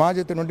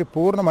സമാജത്തിനു വേണ്ടി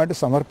പൂർണ്ണമായിട്ട്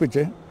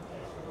സമർപ്പിച്ച്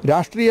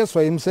രാഷ്ട്രീയ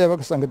സ്വയം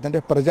സേവക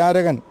സംഘത്തിൻ്റെ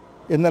പ്രചാരകൻ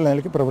എന്നുള്ള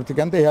നിലയ്ക്ക്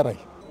പ്രവർത്തിക്കാൻ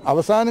തയ്യാറായി.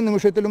 അവസാന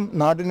നിമിഷത്തിലും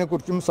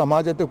നാടിനെക്കുറിച്ചും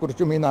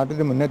സമാജത്തെക്കുറിച്ചും ഈ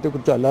നാട്ടിൻ്റെ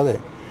മുന്നേറ്റത്തെക്കുറിച്ചും അല്ലാതെ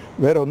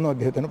വേറെ ഒന്നും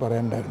അദ്ദേഹത്തിന്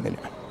പറയാനുണ്ടായിരുന്നില്ല.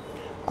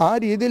 ആ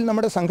രീതിയിൽ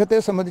നമ്മുടെ സംഘത്തെ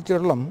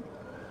സംബന്ധിച്ചിടത്തോളം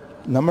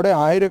നമ്മുടെ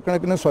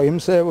ആയിരക്കണക്കിന് സ്വയം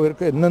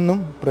സേവകർക്ക് എന്നെന്നും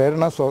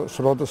പ്രേരണാ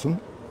സ്രോതസ്സും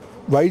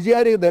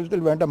വൈചാരിക തലത്തിൽ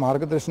വേണ്ട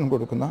മാർഗദർശനം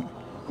കൊടുക്കുന്ന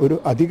ഒരു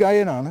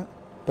അധികായനാണ്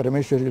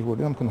പരമേശ്വരിൽ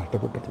കൂടി നമുക്ക്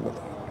നഷ്ടപ്പെട്ടിട്ടുള്ളത്.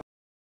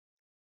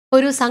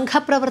 ഒരു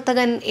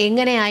സംഘപ്രവർത്തകൻ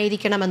എങ്ങനെ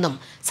ആയിരിക്കണമെന്നും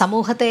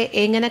സമൂഹത്തെ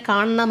എങ്ങനെ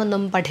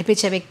കാണണമെന്നും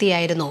പഠിപ്പിച്ച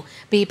വ്യക്തിയായിരുന്നു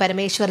പി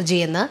പരമേശ്വർജി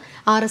എന്ന്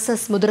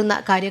RSS മുതിർന്ന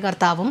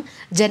കാര്യകർത്താവും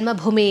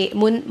ജന്മഭൂമി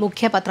മുൻ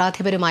മുഖ്യ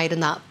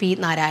പത്രാധിപരുമായിരുന്ന P.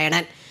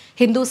 നാരായണൻ.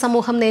 ഹിന്ദു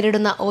സമൂഹം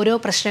നേരിടുന്ന ഓരോ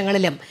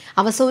പ്രശ്നങ്ങളിലും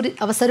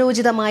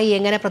അവസരോചിതമായി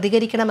എങ്ങനെ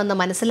പ്രതികരിക്കണമെന്ന്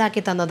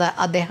മനസ്സിലാക്കി തന്നത്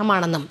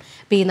അദ്ദേഹമാണെന്നും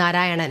P.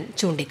 നാരായണൻ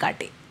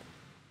ചൂണ്ടിക്കാട്ടി.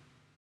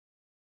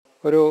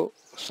 ഒരു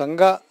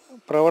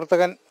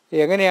സംഘപ്രവർത്തകൻ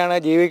എങ്ങനെയാണ്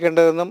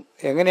ജീവിക്കേണ്ടതെന്നും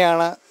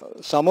എങ്ങനെയാണ്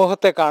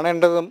സമൂഹത്തെ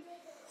കാണേണ്ടതും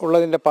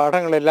ഉള്ളതിൻ്റെ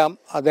പാഠങ്ങളെല്ലാം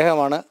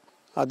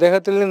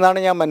അദ്ദേഹത്തിൽ നിന്നാണ്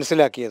ഞാൻ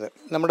മനസ്സിലാക്കിയത്.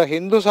 നമ്മുടെ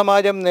ഹിന്ദു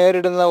സമാജം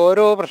നേരിടുന്ന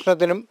ഓരോ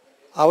പ്രശ്നത്തിനും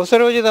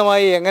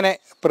അവസരോചിതമായി എങ്ങനെ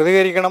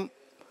പ്രതികരിക്കണം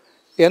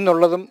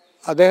എന്നുള്ളതും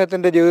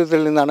അദ്ദേഹത്തിൻ്റെ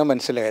ജീവിതത്തിൽ നിന്നാണ്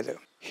മനസ്സിലായത്.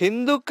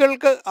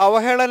 ഹിന്ദുക്കൾക്ക്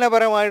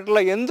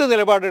അവഹേളനപരമായിട്ടുള്ള എന്ത്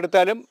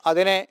നിലപാടെടുത്താലും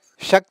അതിനെ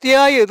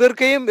ശക്തിയായി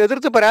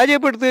എതിർത്ത്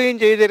പരാജയപ്പെടുത്തുകയും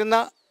ചെയ്തിരുന്ന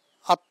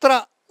അത്ര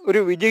ഒരു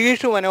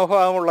വിജിഗീഷു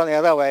മനോഭാവമുള്ള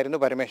നേതാവായിരുന്നു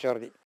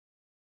പരമേശ്വർജി.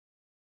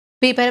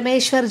 പി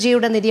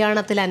പരമേശ്വർജിയുടെ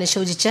നിര്യാണത്തിൽ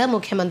അനുശോചിച്ച്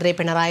മുഖ്യമന്ത്രി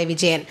പിണറായി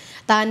വിജയൻ.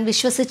 താൻ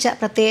വിശ്വസിച്ച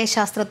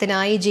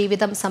പ്രത്യയശാസ്ത്രത്തിനായി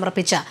ജീവിതം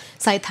സമർപ്പിച്ച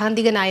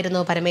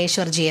സൈദ്ധാന്തികനായിരുന്നു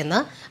പരമേശ്വർജി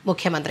എന്ന്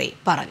മുഖ്യമന്ത്രി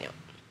പറഞ്ഞു.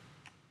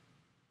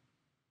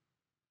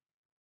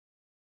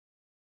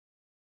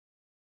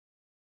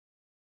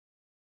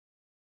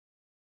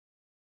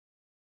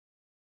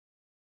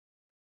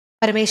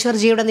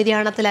 പരമേശ്വർജിയുടെ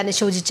നിര്യാണത്തിൽ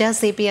അനുശോചിച്ച്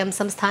CPM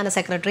സംസ്ഥാന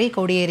secretary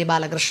Kodiyeri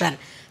Balakrishnan.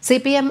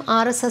 CPM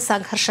RSS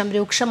സംഘർഷം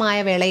രൂക്ഷമായ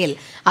വേളയിൽ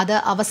അത്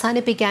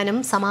അവസാനിപ്പിക്കാനും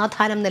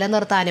സമാധാനം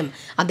നിലനിർത്താനും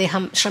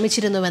അദ്ദേഹം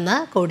ശ്രമിച്ചിരുന്നുവെന്ന്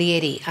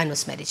കോടിയേരി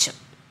അനുസ്മരിച്ചു.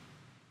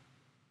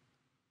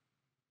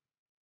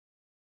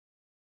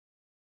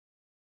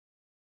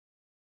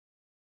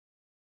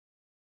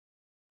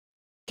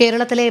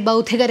 കേരളത്തിലെ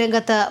ബൗദ്ധിക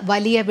രംഗത്ത്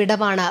വലിയ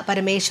വിടവാണ്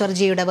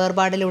പരമേശ്വർജിയുടെ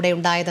വേർപാടിലൂടെ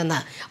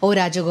ഉണ്ടായതെന്ന് O.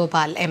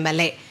 രാജഗോപാൽ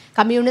MLA.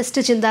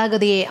 കമ്മ്യൂണിസ്റ്റ്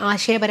ചിന്താഗതിയെ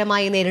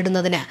ആശയപരമായി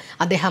നേരിടുന്നതിന്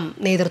അദ്ദേഹം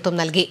നേതൃത്വം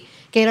നൽകി.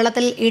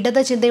 കേരളത്തിൽ ഇടത്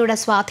ചിന്തയുടെ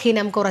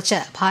സ്വാധീനം കുറച്ച്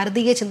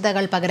ഭാരതീയ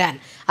ചിന്തകൾ പകരാൻ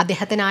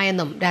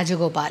അദ്ദേഹത്തിനായെന്നും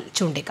രാജഗോപാൽ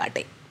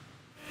ചൂണ്ടിക്കാട്ടി.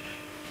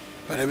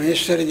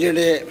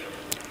 പരമേശ്വർജിയുടെ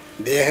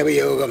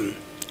ദേഹവിയോഗം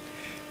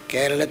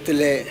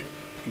കേരളത്തിലെ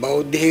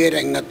ബൗദ്ധിക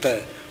രംഗത്ത്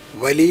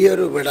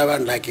വലിയൊരു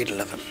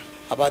വിടവുണ്ടാക്കിയിട്ടുള്ളത്.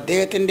 അപ്പോൾ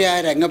അദ്ദേഹത്തിൻ്റെ ആ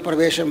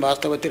രംഗപ്രവേശം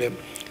വാസ്തവത്തിൽ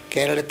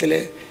കേരളത്തിൽ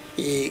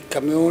ഈ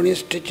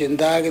കമ്മ്യൂണിസ്റ്റ്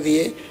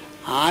ചിന്താഗതിയെ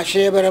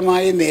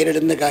ആശയപരമായി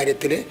നേരിടുന്ന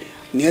കാര്യത്തിൽ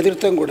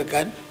നേതൃത്വം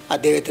കൊടുക്കാൻ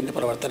അദ്ദേഹത്തിൻ്റെ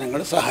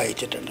പ്രവർത്തനങ്ങൾ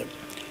സഹായിച്ചിട്ടുണ്ട്.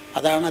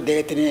 അതാണ്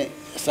അദ്ദേഹത്തിനെ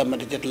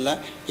സംബന്ധിച്ചിട്ടുള്ള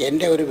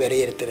എൻ്റെ ഒരു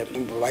വിലയിരുത്തൽ.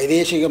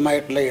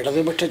 വൈദേശികമായിട്ടുള്ള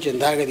ഇടതുപക്ഷ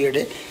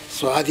ചിന്താഗതിയുടെ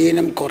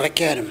സ്വാധീനം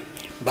കുറയ്ക്കാനും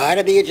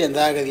ഭാരതീയ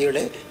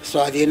ചിന്താഗതിയുടെ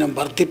സ്വാധീനം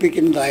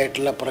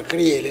വർദ്ധിപ്പിക്കുന്നതായിട്ടുള്ള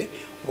പ്രക്രിയയിൽ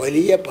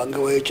വലിയ പങ്ക്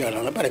വഹിച്ച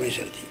ആളാണ്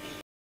പരമേശ്വർജി.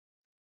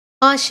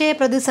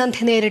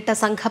 ആശയപ്രതിസന്ധി നേരിട്ട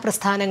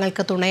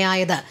സംഘപ്രസ്ഥാനങ്ങൾക്ക്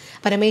തുണയായത്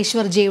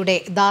പരമേശ്വർജിയുടെ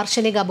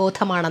ദാർശനിക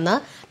ബോധമാണെന്ന്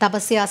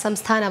തപസ്യ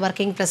സംസ്ഥാന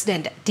working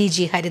president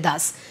TG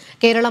Haridas.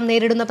 Keralam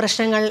നേരിടുന്ന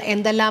പ്രശ്നങ്ങൾ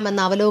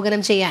എന്തെല്ലാമെന്ന്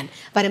അവലോകനം ചെയ്യാൻ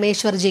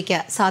പരമേശ്വർജിക്ക്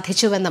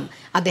സാധിച്ചുവെന്നും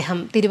അദ്ദേഹം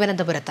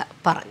തിരുവനന്തപുരത്ത്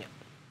പറഞ്ഞു.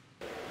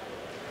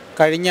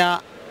 കഴിഞ്ഞ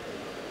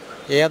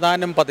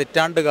ഏതാനും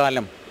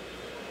പതിറ്റാണ്ടുകാലം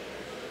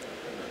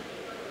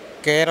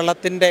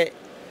കേരളത്തിൻ്റെ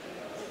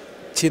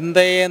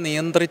ചിന്തയെ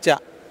നിയന്ത്രിച്ച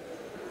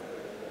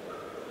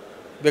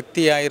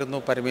വ്യക്തിയായിരുന്നു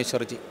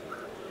പരമേശ്വർജി.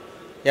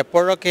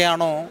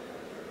 എപ്പോഴൊക്കെയാണോ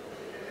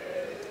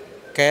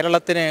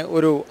കേരളത്തിന്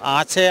ഒരു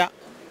ആശയ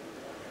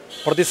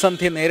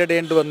പ്രതിസന്ധി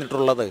നേരിടേണ്ടി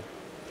വന്നിട്ടുള്ളത്,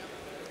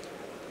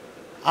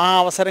 ആ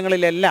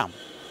അവസരങ്ങളിലെല്ലാം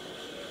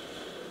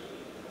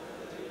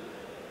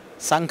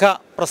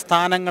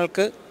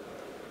സംഘപ്രസ്ഥാനങ്ങൾക്ക്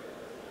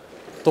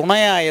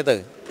തുണയായത്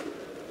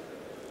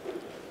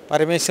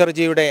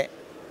പരമേശ്വർജിയുടെ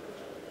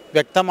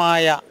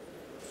വ്യക്തമായ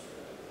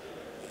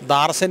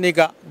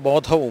ദാർശനിക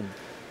ബോധവും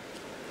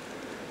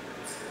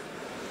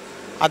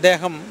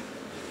അദ്ദേഹം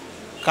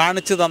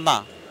കാണിച്ചു തന്ന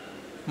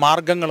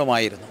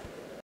മാർഗങ്ങളുമായിരുന്നു.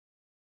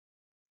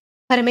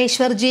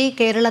 പരമേശ്വർജി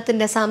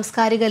കേരളത്തിന്റെ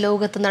സാംസ്കാരിക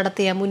ലോകത്ത്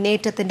നടത്തിയ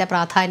മുന്നേറ്റത്തിന്റെ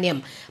പ്രാധാന്യം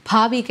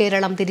ഭാവി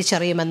കേരളം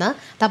തിരിച്ചറിയുമെന്ന്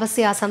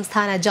തപസ്യ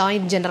സംസ്ഥാന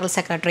joint general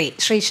secretary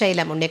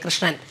Srisailam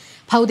Unnikrishnan.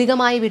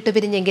 ഭൗതികമായി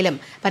വിട്ടുപിരിഞ്ഞെങ്കിലും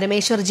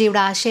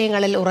പരമേശ്വർജിയുടെ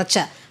ആശയങ്ങളിൽ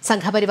ഉറച്ച്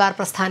സംഘപരിവാർ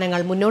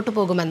പ്രസ്ഥാനങ്ങൾ മുന്നോട്ടു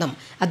പോകുമെന്നും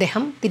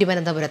അദ്ദേഹം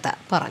തിരുവനന്തപുരത്ത്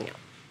പറഞ്ഞു.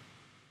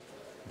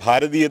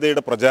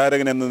 ഭാരതീയതയുടെ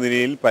പ്രചാരകൻ എന്ന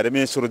നിലയിൽ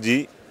പരമേശ്വർജി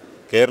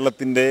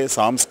കേരളത്തിൻ്റെ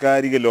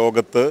സാംസ്കാരിക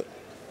ലോകത്ത്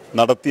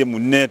നടത്തിയ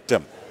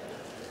മുന്നേറ്റം,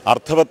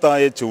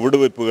 അർത്ഥവത്തായ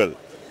ചുവടുവയ്പ്പുകൾ,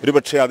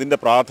 ഒരുപക്ഷെ അതിൻ്റെ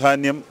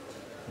പ്രാധാന്യം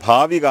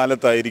ഭാവി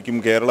കാലത്തായിരിക്കും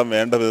കേരളം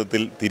വേണ്ട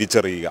വിധത്തിൽ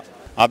തിരിച്ചറിയുക.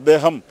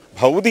 അദ്ദേഹം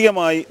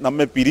ഭൗതികമായി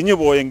നമ്മെ പിരിഞ്ഞു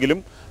പോയെങ്കിലും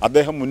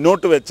അദ്ദേഹം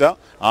മുന്നോട്ട് വെച്ച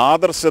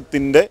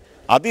ആദർശത്തിൻ്റെ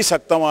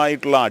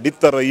അതിശക്തമായിട്ടുള്ള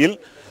അടിത്തറയിൽ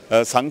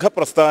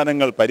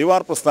സംഘപ്രസ്ഥാനങ്ങൾ,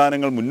 പരിവാർ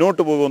പ്രസ്ഥാനങ്ങൾ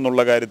മുന്നോട്ട്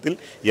പോകുമെന്നുള്ള കാര്യത്തിൽ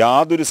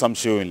യാതൊരു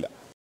സംശയവുമില്ല.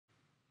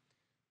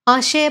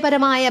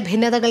 ആശയപരമായ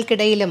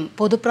ഭിന്നതകൾക്കിടയിലും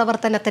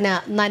പൊതുപ്രവർത്തനത്തിന്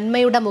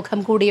നന്മയുടെ മുഖം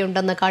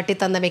കൂടിയുണ്ടെന്ന്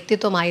കാട്ടിത്തന്ന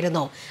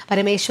വ്യക്തിത്വമായിരുന്നു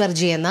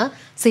പരമേശ്വർജിയെന്ന്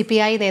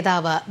CPI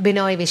നേതാവ്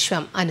ബിനോയ്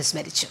വിശ്വം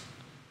അനുസ്മരിച്ചു.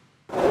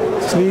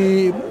 ശ്രീ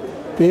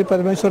പി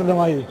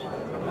പരമേശ്വരനുമായി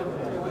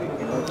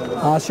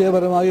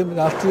ആശയപരമായും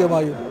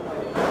രാഷ്ട്രീയമായും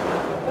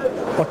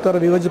ഒട്ടേറെ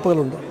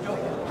വിയോജിപ്പുകളുണ്ട്.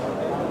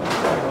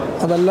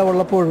 അതെല്ലാം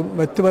ഉള്ളപ്പോഴും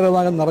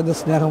വ്യക്തിപരമായ നിറഞ്ഞ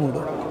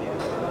സ്നേഹമുണ്ട്,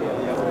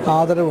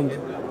 ആദരവുണ്ട്.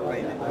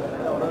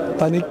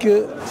 തനിക്ക്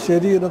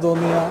ശരിയെന്ന്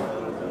തോന്നിയ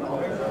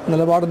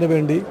നിലപാടിന്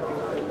വേണ്ടി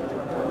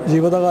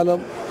ജീവിതകാലം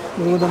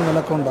മുഴുവൻ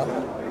നിലക്കൊണ്ട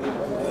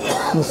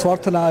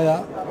നിസ്വാർത്ഥനായ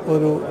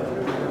ഒരു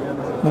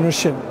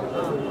മനുഷ്യൻ,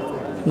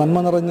 നന്മ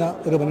നിറഞ്ഞ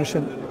ഒരു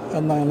മനുഷ്യൻ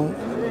എന്നാണ്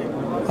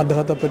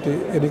അദ്ദേഹത്തെപ്പറ്റി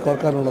എനിക്ക്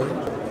ഓർക്കാനുള്ളത്.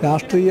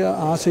 രാഷ്ട്രീയ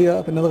ആശയ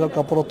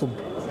ഭിന്നതകൾക്കപ്പുറത്തും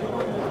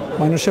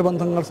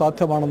മനുഷ്യബന്ധങ്ങൾ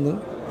സാധ്യമാണെന്ന്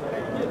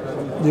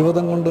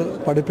ജീവിതം കൊണ്ട്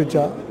പഠിപ്പിച്ച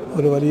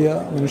ഒരു വലിയ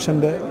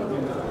മനുഷ്യൻ്റെ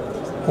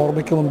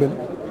ഓർമ്മയ്ക്ക് മുമ്പിൽ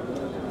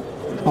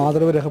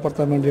ആദരവ്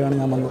രേഖപ്പെടുത്താൻ വേണ്ടിയാണ്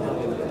ഞാൻ വന്നത്.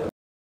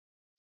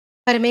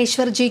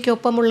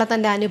 പരമേശ്വർജിക്കൊപ്പമുള്ള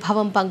തന്റെ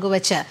അനുഭവം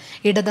പങ്കുവച്ച്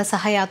ഇടത്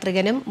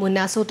സഹയാത്രികനും മുൻ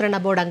ആസൂത്രണ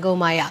ബോർഡ്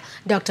അംഗവുമായ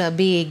doctor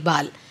B.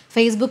 Iqbal.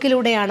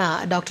 ഫേസ്ബുക്കിലൂടെയാണ്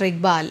doctor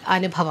Iqbal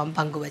അനുഭവം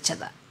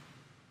പങ്കുവച്ചത്.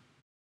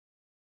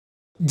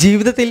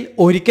 ജീവിതത്തിൽ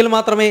ഒരിക്കൽ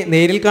മാത്രമേ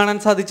നേരിൽ കാണാൻ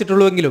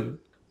സാധിച്ചിട്ടുള്ളൂവെങ്കിലും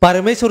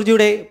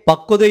പരമേശ്വർജിയുടെ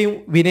പക്വതയും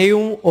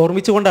വിനയവും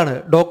ഓർമ്മിച്ചുകൊണ്ടാണ്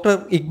ഡോക്ടർ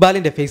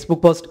ഇക്ബാലിന്റെ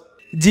ഫേസ്ബുക്ക് പോസ്റ്റ്.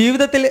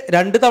 ജീവിതത്തിൽ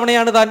 2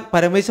 തവണയാണ് താൻ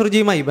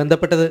പരമേശ്വർജിയുമായി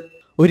ബന്ധപ്പെട്ടത്.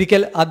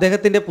 ഒരിക്കൽ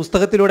അദ്ദേഹത്തിന്റെ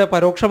പുസ്തകത്തിലൂടെ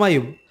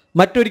പരോക്ഷമായും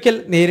മറ്റൊരിക്കൽ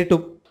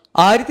നേരിട്ടും.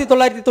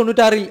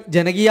 1996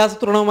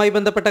 ജനകീയാസൂത്രണവുമായി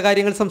ബന്ധപ്പെട്ട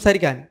കാര്യങ്ങൾ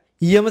സംസാരിക്കാൻ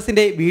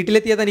EMSന്റെ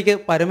വീട്ടിലെത്തിയ തനിക്ക്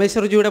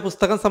പരമേശ്വർജിയുടെ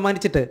പുസ്തകം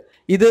സമ്മാനിച്ചിട്ട്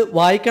ഇത്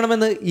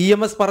വായിക്കണമെന്ന്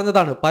EMS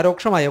പറഞ്ഞതാണ്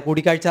പരോക്ഷമായ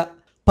കൂടിക്കാഴ്ച.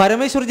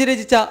 പരമേശ്വർജി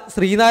രചിച്ച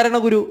ശ്രീനാരായണ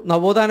ഗുരു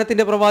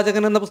നവോത്ഥാനത്തിന്റെ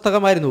പ്രവാചകൻ എന്ന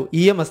പുസ്തകമായിരുന്നു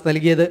EMS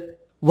നൽകിയത്.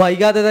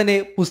 വൈകാതെ തന്നെ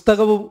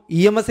പുസ്തകവും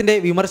EMSന്റെ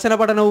വിമർശന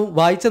പഠനവും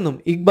വായിച്ചെന്നും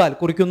ഇക്ബാൽ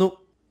കുറിക്കുന്നു.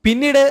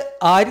 പിന്നീട്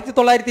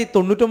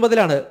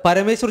 1999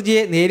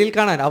 പരമേശ്വർജിയെ നേരിൽ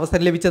കാണാൻ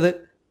അവസരം ലഭിച്ചത്.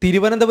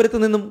 തിരുവനന്തപുരത്ത്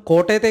നിന്നും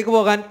കോട്ടയത്തേക്ക്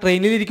പോകാൻ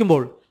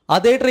ട്രെയിനിലിരിക്കുമ്പോൾ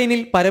അതേ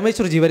ട്രെയിനിൽ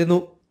പരമേശ്വർജി വരുന്നു.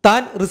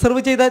 താൻ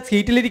റിസർവ് ചെയ്ത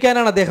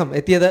സീറ്റിലിരിക്കാനാണ് അദ്ദേഹം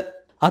എത്തിയത്.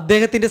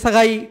 അദ്ദേഹത്തിന്റെ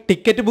സഹായി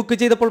ടിക്കറ്റ് ബുക്ക്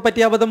ചെയ്തപ്പോൾ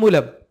പറ്റിയ അബദ്ധം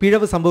മൂലം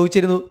പിഴവ്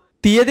സംഭവിച്ചിരുന്നു.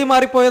 തീയതി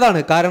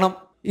മാറിപ്പോയതാണ് കാരണം.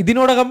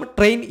 ഇതിനോടകം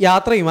ട്രെയിൻ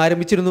യാത്രയും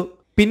ആരംഭിച്ചിരുന്നു.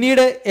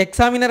 പിന്നീട്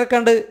എക്സാമിനറെ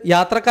കണ്ട്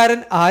യാത്രക്കാരൻ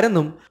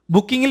ആരെന്നും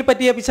ബുക്കിംഗിൽ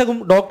പറ്റിയ പിശകും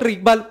ഡോക്ടർ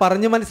ഇക്ബാൽ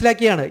പറഞ്ഞു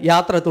മനസ്സിലാക്കിയാണ്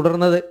യാത്ര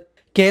തുടർന്നത്.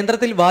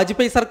 കേന്ദ്രത്തിൽ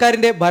വാജ്പേയി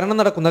സർക്കാരിന്റെ ഭരണം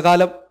നടക്കുന്ന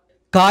കാലം.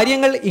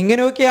 കാര്യങ്ങൾ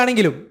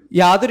ഇങ്ങനെയൊക്കെയാണെങ്കിലും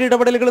യാതൊരു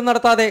ഇടപെടലുകളും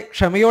നടത്താതെ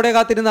ക്ഷമയോടെ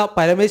കാത്തിരുന്ന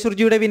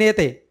പരമേശ്വർജിയുടെ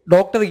വിനയത്തെ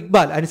ഡോക്ടർ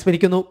ഇക്ബാൽ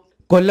അനുസ്മരിക്കുന്നു.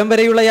 കൊല്ലം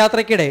വരെയുള്ള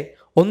യാത്രയ്ക്കിടെ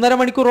 1.5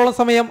 മണിക്കൂറോളം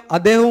സമയം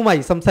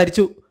അദ്ദേഹവുമായി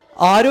സംസാരിച്ചു.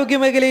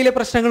 ആരോഗ്യമേഖലയിലെ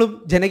പ്രശ്നങ്ങളും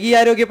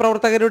ജനകീയാരോഗ്യ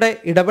പ്രവർത്തകരുടെ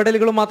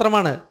ഇടപെടലുകളും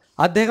മാത്രമാണ്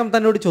അദ്ദേഹം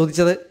തന്നോട്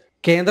ചോദിച്ചത്.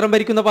 കേന്ദ്രം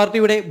ഭരിക്കുന്ന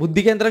പാർട്ടിയുടെ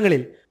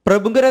ബുദ്ധികേന്ദ്രങ്ങളിൽ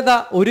പ്രമുഖരത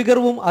ഒരു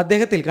ഗർവവും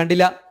അദ്ദേഹത്തിൽ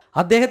കണ്ടില്ല.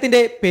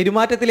 അദ്ദേഹത്തിന്റെ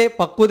പെരുമാറ്റത്തിലെ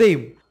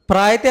പക്വതയും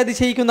പ്രായത്തെ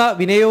അതിശയിക്കുന്ന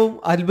വിനയവും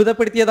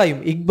അത്ഭുതപ്പെടുത്തിയതായും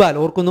ഇക്ബാൽ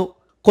ഓർക്കുന്നു.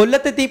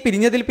 കൊല്ലത്തെത്തി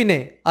പിരിഞ്ഞതിൽ പിന്നെ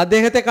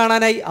അദ്ദേഹത്തെ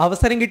കാണാനായി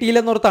അവസരം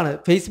കിട്ടിയില്ലെന്നോർത്താണ്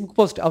ഫേസ്ബുക്ക്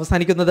പോസ്റ്റ്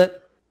അവസാനിക്കുന്നത്.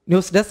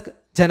 ന്യൂസ് ഡെസ്ക്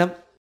ജനം.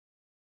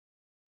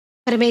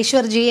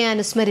 പരമേശ്വർജിയെ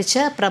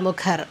അനുസ്മരിച്ച്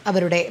പ്രമുഖർ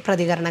അവരുടെ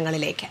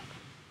പ്രതികരണങ്ങളിലേക്ക്.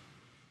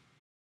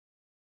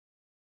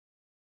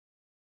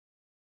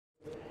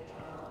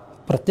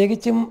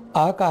 പ്രത്യേകിച്ചും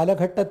ആ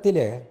കാലഘട്ടത്തിൽ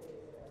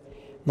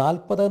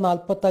 40,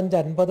 45,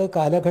 50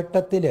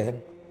 കാലഘട്ടത്തിൽ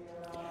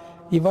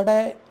ഇവിടെ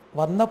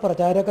വന്ന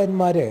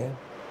പ്രചാരകന്മാർ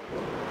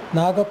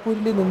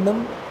നാഗപ്പൂരിൽ നിന്നും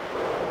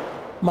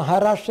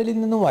മഹാരാഷ്ട്രയിൽ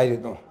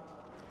നിന്നുമായിരുന്നു.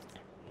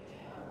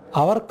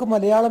 അവർക്ക്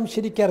മലയാളം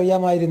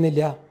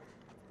ശരിക്കറിയാമായിരുന്നില്ല.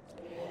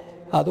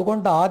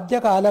 അതുകൊണ്ട് ആദ്യ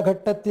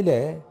കാലഘട്ടത്തിൽ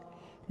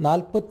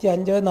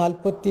 45,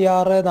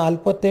 46,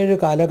 47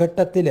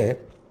 കാലഘട്ടത്തിൽ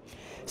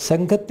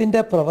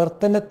സംഘത്തിൻ്റെ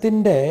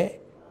പ്രവർത്തനത്തിൻ്റെ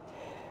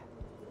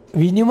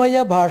വിനിമയ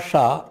ഭാഷ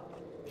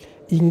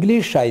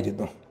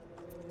ഇംഗ്ലീഷായിരുന്നു.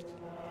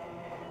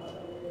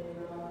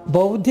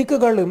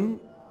 ബൗദ്ധികകളും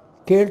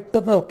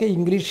കേൾക്കുന്നതൊക്കെ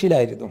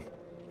ഇംഗ്ലീഷിലായിരുന്നു.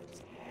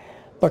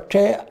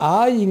 പക്ഷേ ആ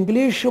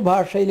ഇംഗ്ലീഷ്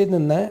ഭാഷയിൽ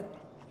നിന്ന്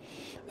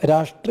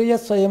രാഷ്ട്രീയ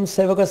സ്വയം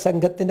സേവക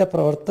സംഘത്തിൻ്റെ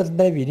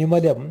പ്രവർത്തനത്തിൻ്റെ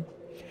വിനിമയം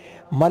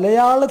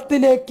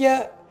മലയാളത്തിലേക്ക്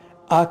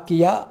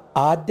ആക്കിയ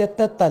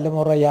ആദ്യത്തെ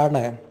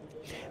തലമുറയാണ്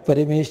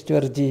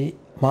പരമേശ്വർജി,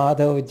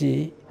 മാധവ്ജി,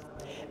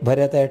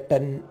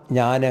 ഭരതേട്ടൻ,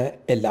 ഞാൻ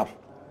എല്ലാം.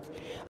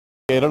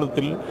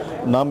 കേരളത്തിൽ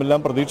നാം എല്ലാം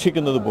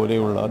പ്രതീക്ഷിക്കുന്നത്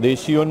പോലെയുള്ള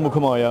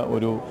ദേശീയോന്മുഖമായ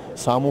ഒരു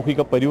സാമൂഹിക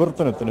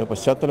പരിവർത്തനത്തിന്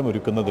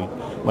പശ്ചാത്തലമൊരുക്കുന്നതിൽ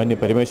മാന്യ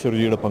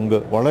പരമേശ്വർജിയുടെ പങ്ക്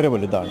വളരെ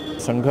വലുതാണ്.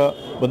 സംഘ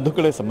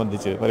ബന്ധുക്കളെ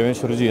സംബന്ധിച്ച്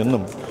പരമേശ്വർജി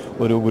എന്നും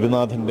ഒരു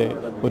ഗുരുനാഥൻ്റെ,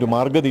 ഒരു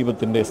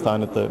മാർഗദീപത്തിൻ്റെ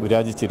സ്ഥാനത്ത്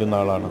വിരാജിച്ചിരുന്ന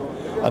ആളാണ്.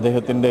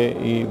 അദ്ദേഹത്തിൻ്റെ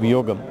ഈ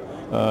വിയോഗം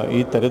ഈ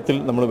തരത്തിൽ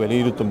നമ്മൾ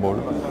വിലയിരുത്തുമ്പോൾ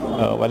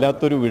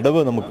വല്ലാത്തൊരു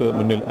വിടവ് നമുക്ക്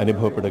മുന്നിൽ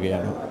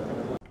അനുഭവപ്പെടുകയാണ്.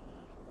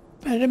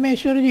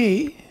 പരമേശ്വർജി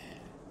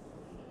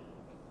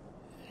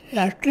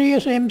രാഷ്ട്രീയ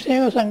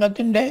സ്വയംസേവക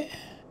സംഘത്തിൻ്റെ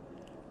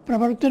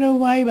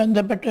പ്രവർത്തനവുമായി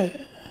ബന്ധപ്പെട്ട്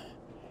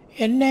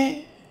എന്നെ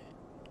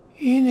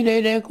ഈ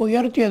നിലയിലേക്ക്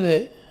ഉയർത്തിയത്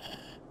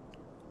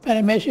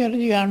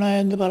പരമേശ്വർജിയാണ്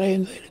എന്ന്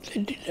പറയുന്നതിൽ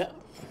തെറ്റില്ല.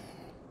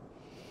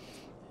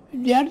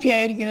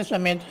 വിദ്യാർത്ഥിയായിരിക്കുന്ന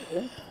സമയത്ത്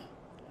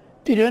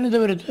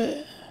തിരുവനന്തപുരത്ത്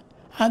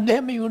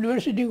അദ്ദേഹം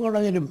യൂണിവേഴ്സിറ്റി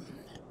കോളേജിലും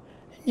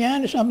ഞാൻ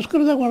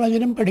സംസ്കൃത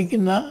കോളേജിലും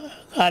പഠിക്കുന്ന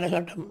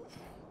കാലഘട്ടം.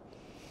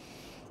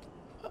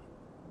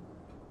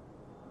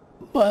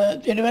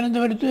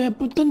 തിരുവനന്തപുരത്ത്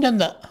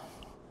പുത്തൻചന്ത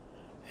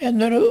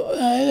എന്നൊരു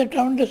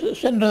ടൗൺ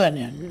സെൻറ്റർ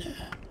തന്നെയാണ്.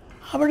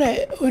 അവിടെ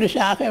ഒരു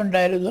ശാഖ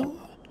ഉണ്ടായിരുന്നു.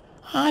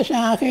 ആ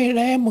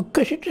ശാഖയുടെ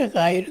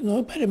മുഖ്യശിക്ഷകായിരുന്നു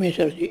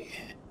പരമേശ്വർജി.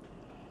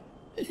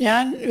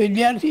 ഞാൻ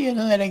വിദ്യാർത്ഥി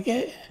എന്ന നിലയ്ക്ക്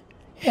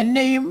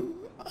എന്നെയും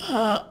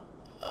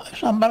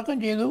സമ്പർക്കം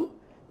ചെയ്തു.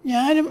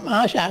 ഞാനും ആ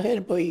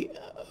ശാഖയിൽ പോയി.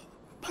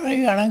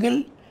 പറയുകയാണെങ്കിൽ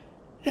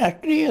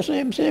രാഷ്ട്രീയ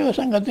സ്വയംസേവക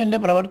സംഘത്തിൻ്റെ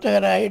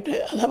പ്രവർത്തകരായിട്ട്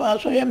അഥവാ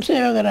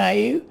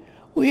സ്വയംസേവകരായി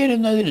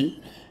ഉയരുന്നതിൽ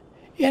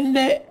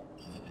എൻ്റെ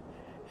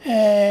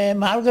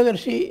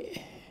മാർഗദർശി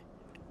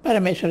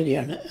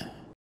പരമേശ്വർജിയാണ്.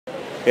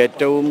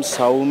 ഏറ്റവും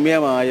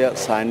സൗമ്യമായ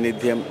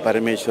സാന്നിധ്യം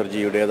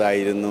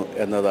പരമേശ്വർജിയുടേതായിരുന്നു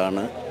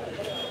എന്നതാണ്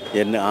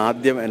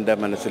ആദ്യം എൻ്റെ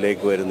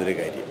മനസ്സിലേക്ക് വരുന്നൊരു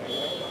കാര്യം.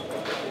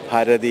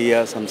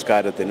 ഭാരതീയ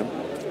സംസ്കാരത്തിനും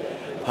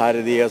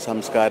ഭാരതീയ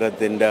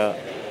സംസ്കാരത്തിൻ്റെ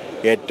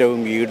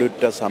ഏറ്റവും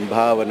ഈടുറ്റ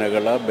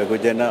സംഭാവനകൾ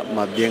ബഹുജന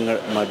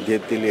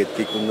മധ്യത്തിൽ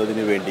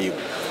എത്തിക്കുന്നതിന് വേണ്ടിയും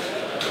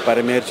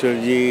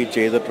പരമേശ്വർജി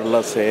ചെയ്തിട്ടുള്ള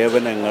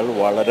സേവനങ്ങൾ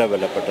വളരെ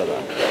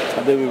വിലപ്പെട്ടതാണ്.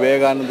 അത്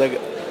വിവേകാനന്ദ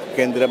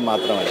കേന്ദ്രം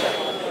മാത്രമല്ല,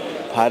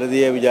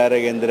 ഭാരതീയ വിചാര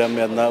കേന്ദ്രം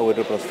എന്ന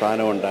ഒരു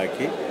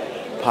പ്രസ്ഥാനമുണ്ടാക്കി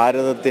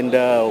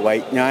ഭാരതത്തിൻ്റെ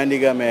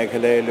വൈജ്ഞാനിക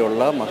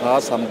മേഖലയിലുള്ള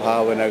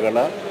മഹാസംഭാവനകൾ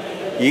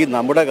ഈ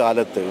നമ്മുടെ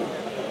കാലത്ത്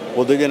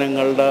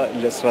പൊതുജനങ്ങളുടെ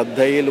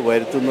ശ്രദ്ധയിൽ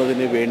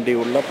വരുത്തുന്നതിന്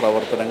വേണ്ടിയുള്ള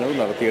പ്രവർത്തനങ്ങൾ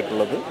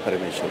നടത്തിയിട്ടുള്ളത്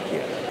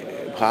പരമേശ്വർജിയാണ്.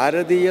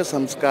 ഭാരതീയ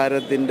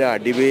സംസ്കാരത്തിൻ്റെ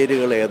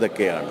അടിവേരുകൾ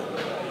ഏതൊക്കെയാണ്,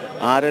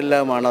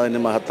 ആരെല്ലാമാണ് അതിന്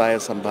മഹത്തായ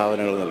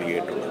സംഭാവനകൾ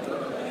നൽകിയിട്ടുള്ളത്,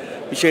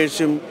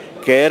 വിശേഷിച്ചും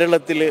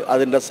കേരളത്തിൽ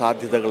അതിൻ്റെ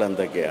സാധ്യതകൾ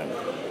എന്തൊക്കെയാണ്.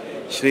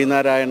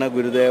 ശ്രീനാരായണ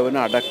ഗുരുദേവൻ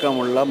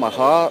അടക്കമുള്ള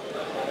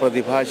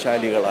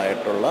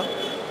മഹാപ്രതിഭാശാലികളായിട്ടുള്ള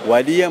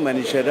വലിയ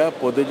മനുഷ്യരെ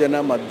പൊതുജന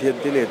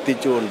മധ്യത്തിൽ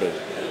എത്തിച്ചുകൊണ്ട്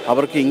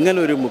അവർക്ക്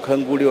ഇങ്ങനൊരു മുഖം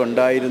കൂടി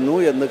ഉണ്ടായിരുന്നു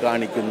എന്ന്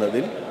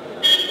കാണിക്കുന്നതിൽ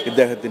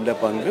ഇദ്ദേഹത്തിൻ്റെ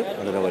പങ്ക്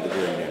വളരെ വലുത്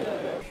തന്നെയാണ്.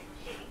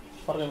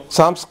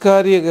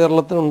 സാംസ്കാരിക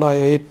കേരളത്തിനുണ്ടായ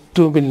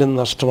ഏറ്റവും വലിയ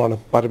നഷ്ടമാണ്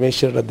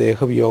പരമേശ്വരയുടെ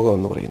ദേഹവിയോഗം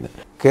എന്ന് പറയുന്നത്.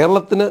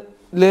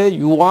 കേരളത്തിലെ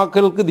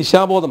യുവാക്കൾക്ക്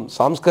ദിശാബോധം,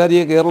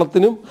 സാംസ്കാരിക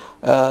കേരളത്തിനും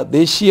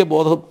ദേശീയ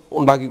ബോധം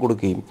ഉണ്ടാക്കി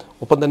കൊടുക്കുകയും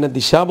ഒപ്പം തന്നെ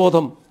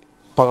ദിശാബോധം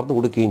പകർന്നു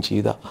കൊടുക്കുകയും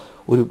ചെയ്ത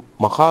ഒരു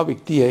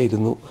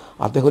മഹാവ്യക്തിയായിരുന്നു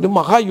അദ്ദേഹം. ഒരു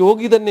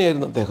മഹായോഗി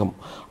തന്നെയായിരുന്നു അദ്ദേഹം.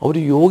 ഒരു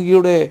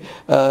യോഗിയുടെ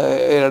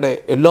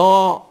എല്ലാ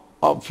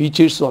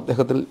ഫീച്ചേഴ്സും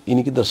അദ്ദേഹത്തിൽ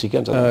എനിക്ക്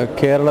ദർശിക്കാൻ സാധിക്കും.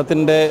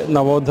 കേരളത്തിൻ്റെ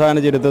നവോത്ഥാന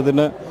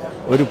ചരിത്രത്തിന്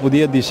ഒരു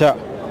പുതിയ ദിശ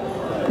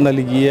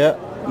നൽകിയ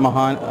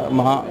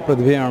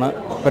മഹാപ്രതിഭയാണ്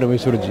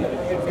പരമേശ്വർജി.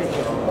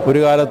 ഒരു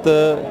കാലത്ത്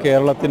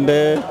കേരളത്തിൻ്റെ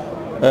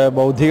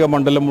ബൗദ്ധിക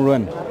മണ്ഡലം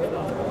മുഴുവൻ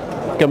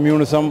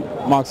കമ്മ്യൂണിസം,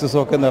 മാർക്സിസം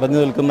ഒക്കെ നിറഞ്ഞു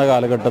നിൽക്കുന്ന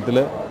കാലഘട്ടത്തിൽ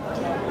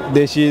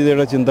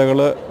ദേശീയതയുടെ ചിന്തകൾ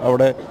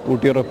അവിടെ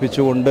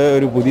ഊട്ടിയുറപ്പിച്ചുകൊണ്ട്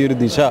ഒരു പുതിയൊരു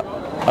ദിശ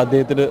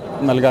അദ്ദേഹത്തിന്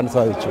നൽകാൻ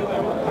സാധിച്ചു.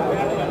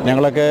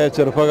 ഞങ്ങളൊക്കെ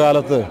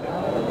ചെറുപ്പകാലത്ത്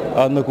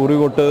അന്ന്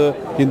കുറികൊട്ട്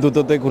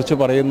ഹിന്ദുത്വത്തെക്കുറിച്ച്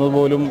പറയുന്നത്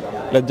പോലും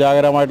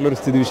ലജ്ജാകരമായിട്ടുള്ളൊരു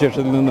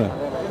സ്ഥിതിവിശേഷത്തിൽ നിന്ന്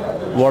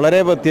വളരെ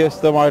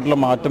വ്യത്യസ്തമായിട്ടുള്ള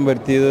മാറ്റം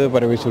വരുത്തിയത്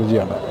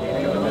പരമേശ്വർജിയാണ്.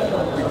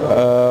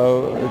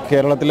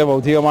 കേരളത്തിലെ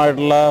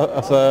ബൗദ്ധികമായിട്ടുള്ള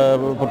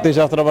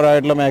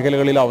പ്രത്യയശാസ്ത്രപരമായിട്ടുള്ള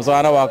മേഖലകളിൽ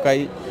അവസാന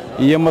വാക്കായി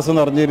EMS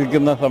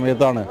നിറഞ്ഞിരിക്കുന്ന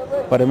സമയത്താണ്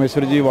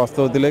പരമേശ്വർജി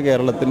വാസ്തവത്തിൽ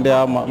കേരളത്തിൻ്റെ ആ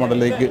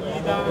മണ്ഡലത്തിലേക്ക്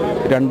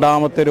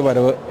രണ്ടാമത്തെ ഒരു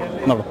വരവ്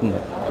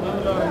നടത്തുന്നത്.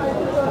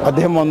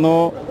 അദ്ദേഹം വന്നു,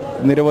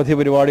 നിരവധി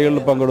പരിപാടികളിൽ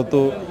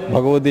പങ്കെടുത്തു.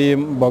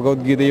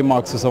 ഭഗവത്ഗീതയും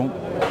മാർക്സിസം,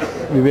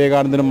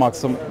 വിവേകാനന്ദനും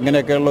മാർക്സും,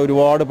 ഇങ്ങനെയൊക്കെയുള്ള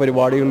ഒരുപാട്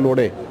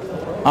പരിപാടികളിലൂടെ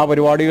ആ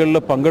പരിപാടികളിൽ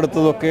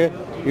പങ്കെടുത്തതൊക്കെ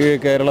ഈ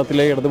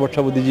കേരളത്തിലെ ഇടതുപക്ഷ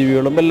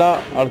ബുദ്ധിജീവികളും എല്ലാ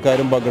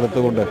ആൾക്കാരും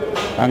പങ്കെടുത്തുകൊണ്ട്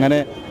അങ്ങനെ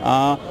ആ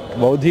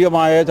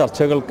ബൗദ്ധികമായ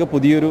ചർച്ചകൾക്ക്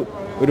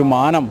പുതിയൊരു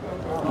മാനം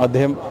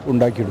അദ്ദേഹം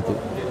ഉണ്ടാക്കിയെടുത്തു.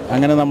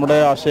 അങ്ങനെ നമ്മുടെ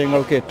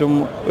ആശയങ്ങൾക്ക് ഏറ്റവും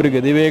ഒരു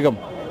ഗതിവേഗം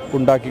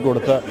ഉണ്ടാക്കി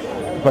കൊടുത്ത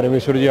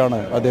പരമേശ്വർജിയാണ്.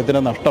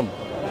 അദ്ദേഹത്തിൻ്റെ നഷ്ടം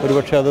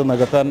ഒരുപക്ഷെ അത്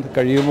നികത്താൻ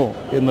കഴിയുമോ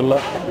എന്നുള്ള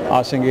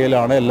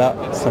ആശങ്കയിലാണ് എല്ലാ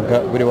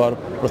സംഘപരിവാർ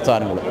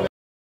പ്രസ്ഥാനങ്ങളും.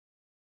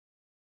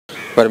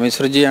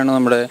 പരമേശ്വർജിയാണ്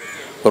നമ്മുടെ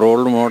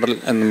റോൾ മോഡൽ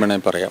എന്ന്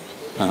വേണമെങ്കിൽ പറയാം.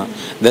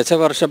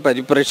 ദശവർഷ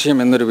പരിപ്രേക്ഷ്യം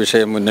എന്നൊരു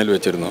വിഷയം മുന്നിൽ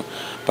വെച്ചിരുന്നു.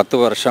 10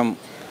 വർഷം,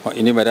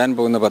 ഇനി വരാൻ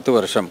പോകുന്ന 10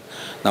 വർഷം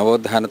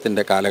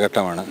നവോത്ഥാനത്തിൻ്റെ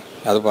കാലഘട്ടമാണ്.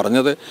 അത്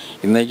പറഞ്ഞത്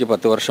ഇന്നേക്ക്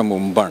 10 വർഷം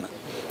മുമ്പാണ്.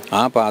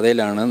 ആ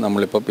പാതയിലാണ്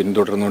നമ്മളിപ്പോൾ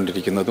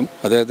പിന്തുടർന്നുകൊണ്ടിരിക്കുന്നതും.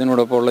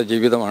 അദ്ദേഹത്തിനോടൊപ്പമുള്ള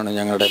ജീവിതമാണ്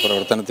ഞങ്ങളുടെ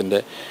പ്രവർത്തനത്തിൻ്റെ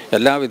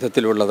എല്ലാ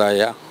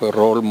വിധത്തിലുള്ളതായ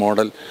റോൾ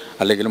മോഡൽ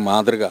അല്ലെങ്കിൽ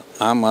മാതൃക.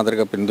 ആ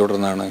മാതൃക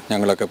പിന്തുടർന്നാണ്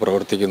ഞങ്ങളൊക്കെ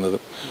പ്രവർത്തിക്കുന്നത്.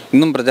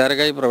 ഇന്നും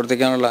പ്രചാരകമായി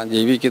പ്രവർത്തിക്കാനുള്ള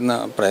ജീവിക്കുന്ന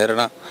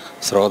പ്രേരണ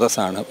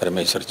സ്രോതസ്സാണ്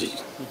പരമേശ്വർജി.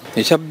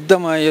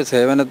 നിശബ്ദമായ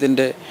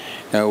സേവനത്തിൻ്റെ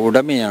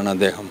ഉടമയാണ്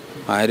അദ്ദേഹം.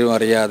 ആരും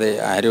അറിയാതെ,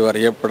 ആരും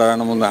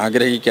അറിയപ്പെടണമെന്ന്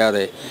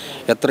ആഗ്രഹിക്കാതെ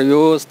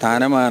എത്രയോ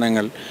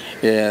സ്ഥാനമാനങ്ങൾ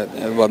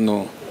വന്നു.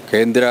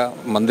 കേന്ദ്ര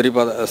മന്ത്രി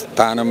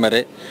സ്ഥാനം വരെ,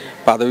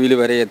 പദവിയിൽ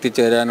വരെ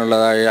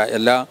എത്തിച്ചേരാനുള്ളതായ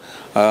എല്ലാ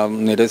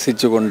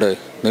നിരസിച്ചുകൊണ്ട്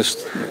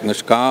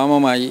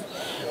നിഷ്കാമമായി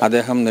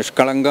അദ്ദേഹം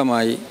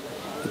നിഷ്കളങ്കമായി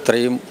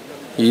ഇത്രയും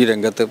ഈ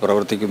രംഗത്ത്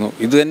പ്രവർത്തിക്കുന്നു.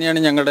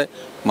 ഇതുതന്നെയാണ് ഞങ്ങളുടെ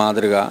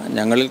മാതൃക.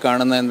 ഞങ്ങളിൽ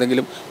കാണുന്ന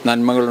എന്തെങ്കിലും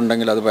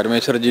നന്മകളുണ്ടെങ്കിൽ അത്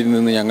പരമേശ്വർജിയിൽ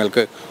നിന്ന്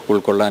ഞങ്ങൾക്ക്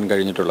ഉൾക്കൊള്ളാൻ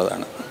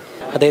കഴിഞ്ഞിട്ടുള്ളതാണ്.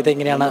 അദ്ദേഹത്തെ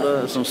എങ്ങനെയാണ്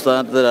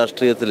സംസ്ഥാനത്തെ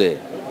രാഷ്ട്രീയത്തിലെ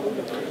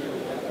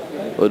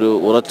ഒരു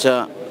ഉറച്ച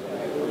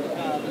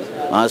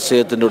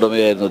ആശയത്തിൻ്റെ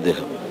ഉടമയായിരുന്നു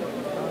അദ്ദേഹം.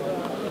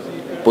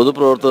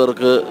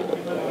 പൊതുപ്രവർത്തകർക്ക്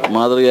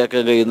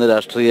മാതൃകയാക്കാൻ കഴിയുന്ന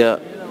രാഷ്ട്രീയ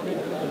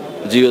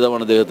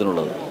ജീവിതമാണ്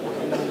അദ്ദേഹത്തിനുള്ളത്.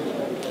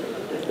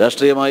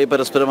 രാഷ്ട്രീയമായി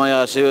പരസ്പരമായ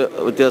ആശയ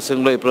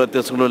വ്യത്യാസങ്ങളും അഭിപ്രായ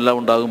വ്യത്യാസങ്ങളും എല്ലാം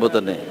ഉണ്ടാകുമ്പോൾ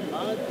തന്നെ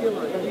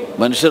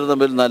മനുഷ്യർ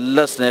തമ്മിൽ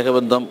നല്ല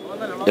സ്നേഹബന്ധം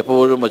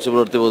എപ്പോഴും വച്ചു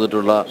പുലർത്തി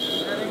പോന്നിട്ടുള്ള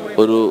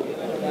ഒരു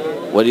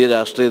വലിയ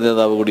രാഷ്ട്രീയ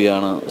നേതാവ്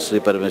കൂടിയാണ് ശ്രീ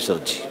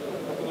പരമേശ്വർജി.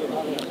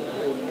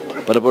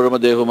 പലപ്പോഴും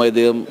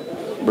അദ്ദേഹം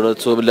ഇവിടെ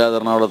സുഖമില്ലാതെ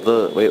എറണാകുളത്ത്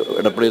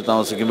ഇടപ്പള്ളിയിൽ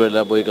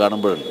താമസിക്കുമ്പോഴെല്ലാം പോയി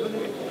കാണുമ്പോഴാണ്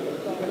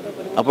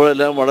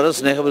അപ്പോഴെല്ലാം വളരെ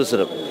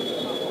സ്നേഹപരിസരം.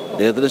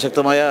 അദ്ദേഹത്തിന്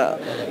ശക്തമായ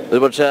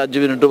ഒരുപക്ഷെ 5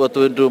 മിനിറ്റ് 10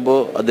 മിനിറ്റ് മുമ്പോ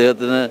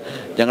അദ്ദേഹത്തിന്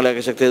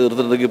ഞങ്ങളെയൊക്കെ ശക്തിയെ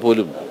തീർത്തിട്ടുണ്ടെങ്കിൽ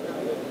പോലും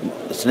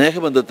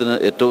സ്നേഹബന്ധത്തിന്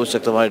ഏറ്റവും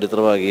ശക്തമായ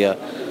അടിത്തറവാകിയ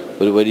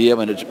ഒരു വലിയ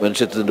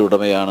മനുഷ്യത്വത്തിൻ്റെ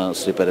ഉടമയാണ്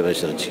ശ്രീ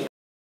പരമേശ്വർജി.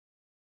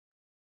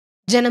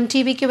 ജനം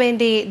ടിവിക്ക്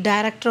വേണ്ടി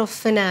director of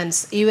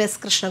finance US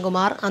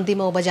Krishnakumar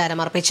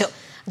അന്തിമോപചാരം അർപ്പിച്ചു.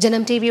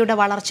 ജനം ടിവിയുടെ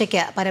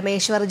വളർച്ചയ്ക്ക്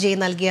പരമേശ്വർജി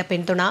നൽകിയ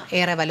പിന്തുണ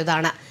ഏറെ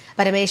വലുതാണ്.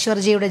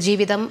 പരമേശ്വർജിയുടെ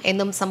ജീവിതം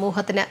എന്നും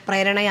സമൂഹത്തിന്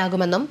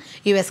പ്രേരണയാകുമെന്നും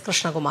US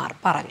കൃഷ്ണകുമാർ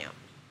പറഞ്ഞു.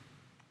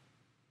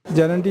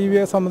 ജനം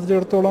ടിവിയെ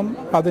സംബന്ധിച്ചിടത്തോളം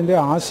അതിൻ്റെ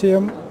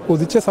ആശയം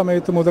ഉദിച്ച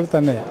സമയത്ത് മുതൽ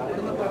തന്നെ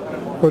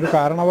ഒരു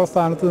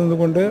കാരണവസ്ഥാനത്ത്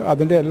നിന്നുകൊണ്ട്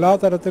അതിൻ്റെ എല്ലാ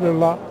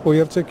തരത്തിലുള്ള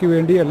ഉയർച്ചയ്ക്ക്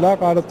വേണ്ടി എല്ലാ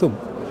കാലത്തും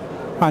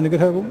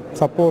അനുഗ്രഹവും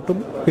സപ്പോർട്ടും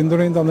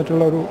പിന്തുണയും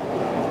തന്നിട്ടുള്ള ഒരു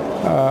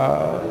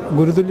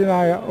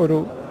ഗുരുതുല്യനായ ഒരു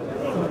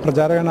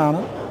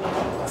പ്രചാരകനാണ്.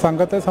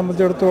 സംഘത്തെ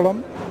സംബന്ധിച്ചിടത്തോളം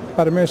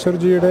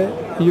പരമേശ്വർജിയുടെ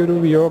ഈ ഒരു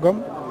വിയോഗം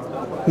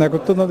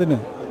നികത്തുന്നതിന്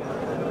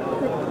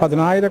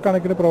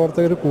 10,000-കണക്കിന്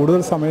പ്രവർത്തകർ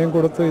കൂടുതൽ സമയം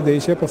കൊടുത്ത് ഈ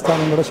ദേശീയ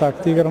പ്രസ്ഥാനങ്ങളുടെ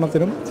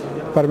ശാക്തീകരണത്തിനും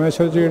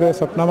പരമേശ്വർജിയുടെ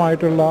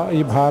സ്വപ്നമായിട്ടുള്ള ഈ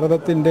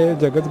ഭാരതത്തിൻ്റെ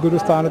ജഗദ്ഗുരു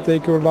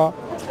സ്ഥാനത്തേക്കുള്ള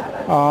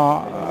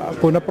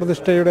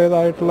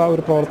പുനഃപ്രതിഷ്ഠയുടേതായിട്ടുള്ള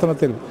ഒരു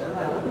പ്രവർത്തനത്തിൽ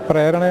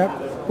പ്രേരണ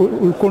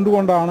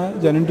ഉൾക്കൊണ്ടുകൊണ്ടാണ്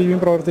ജനം ടി വിയും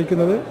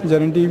പ്രവർത്തിക്കുന്നത്.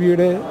 ജനം ടി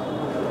വിയുടെ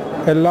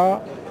എല്ലാ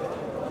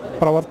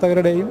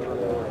പ്രവർത്തകരുടെയും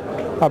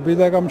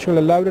അഭ്യുദയകാംക്ഷികൾ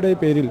എല്ലാവരുടെയും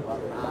പേരിൽ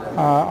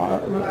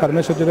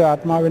പരമേശ്വർജിയുടെ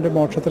ആത്മാവിൻ്റെ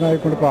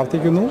മോക്ഷത്തിനായിക്കൊണ്ട്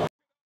പ്രാർത്ഥിക്കുന്നു.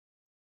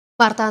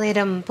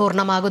 വാർത്താനേരം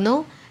പൂർണ്ണമാകുന്നു.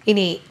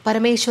 ഇനി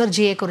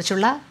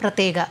പരമേശ്വർജിയെക്കുറിച്ചുള്ള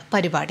പ്രത്യേക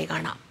പരിപാടി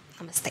കാണാം.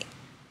 നമസ്തേ.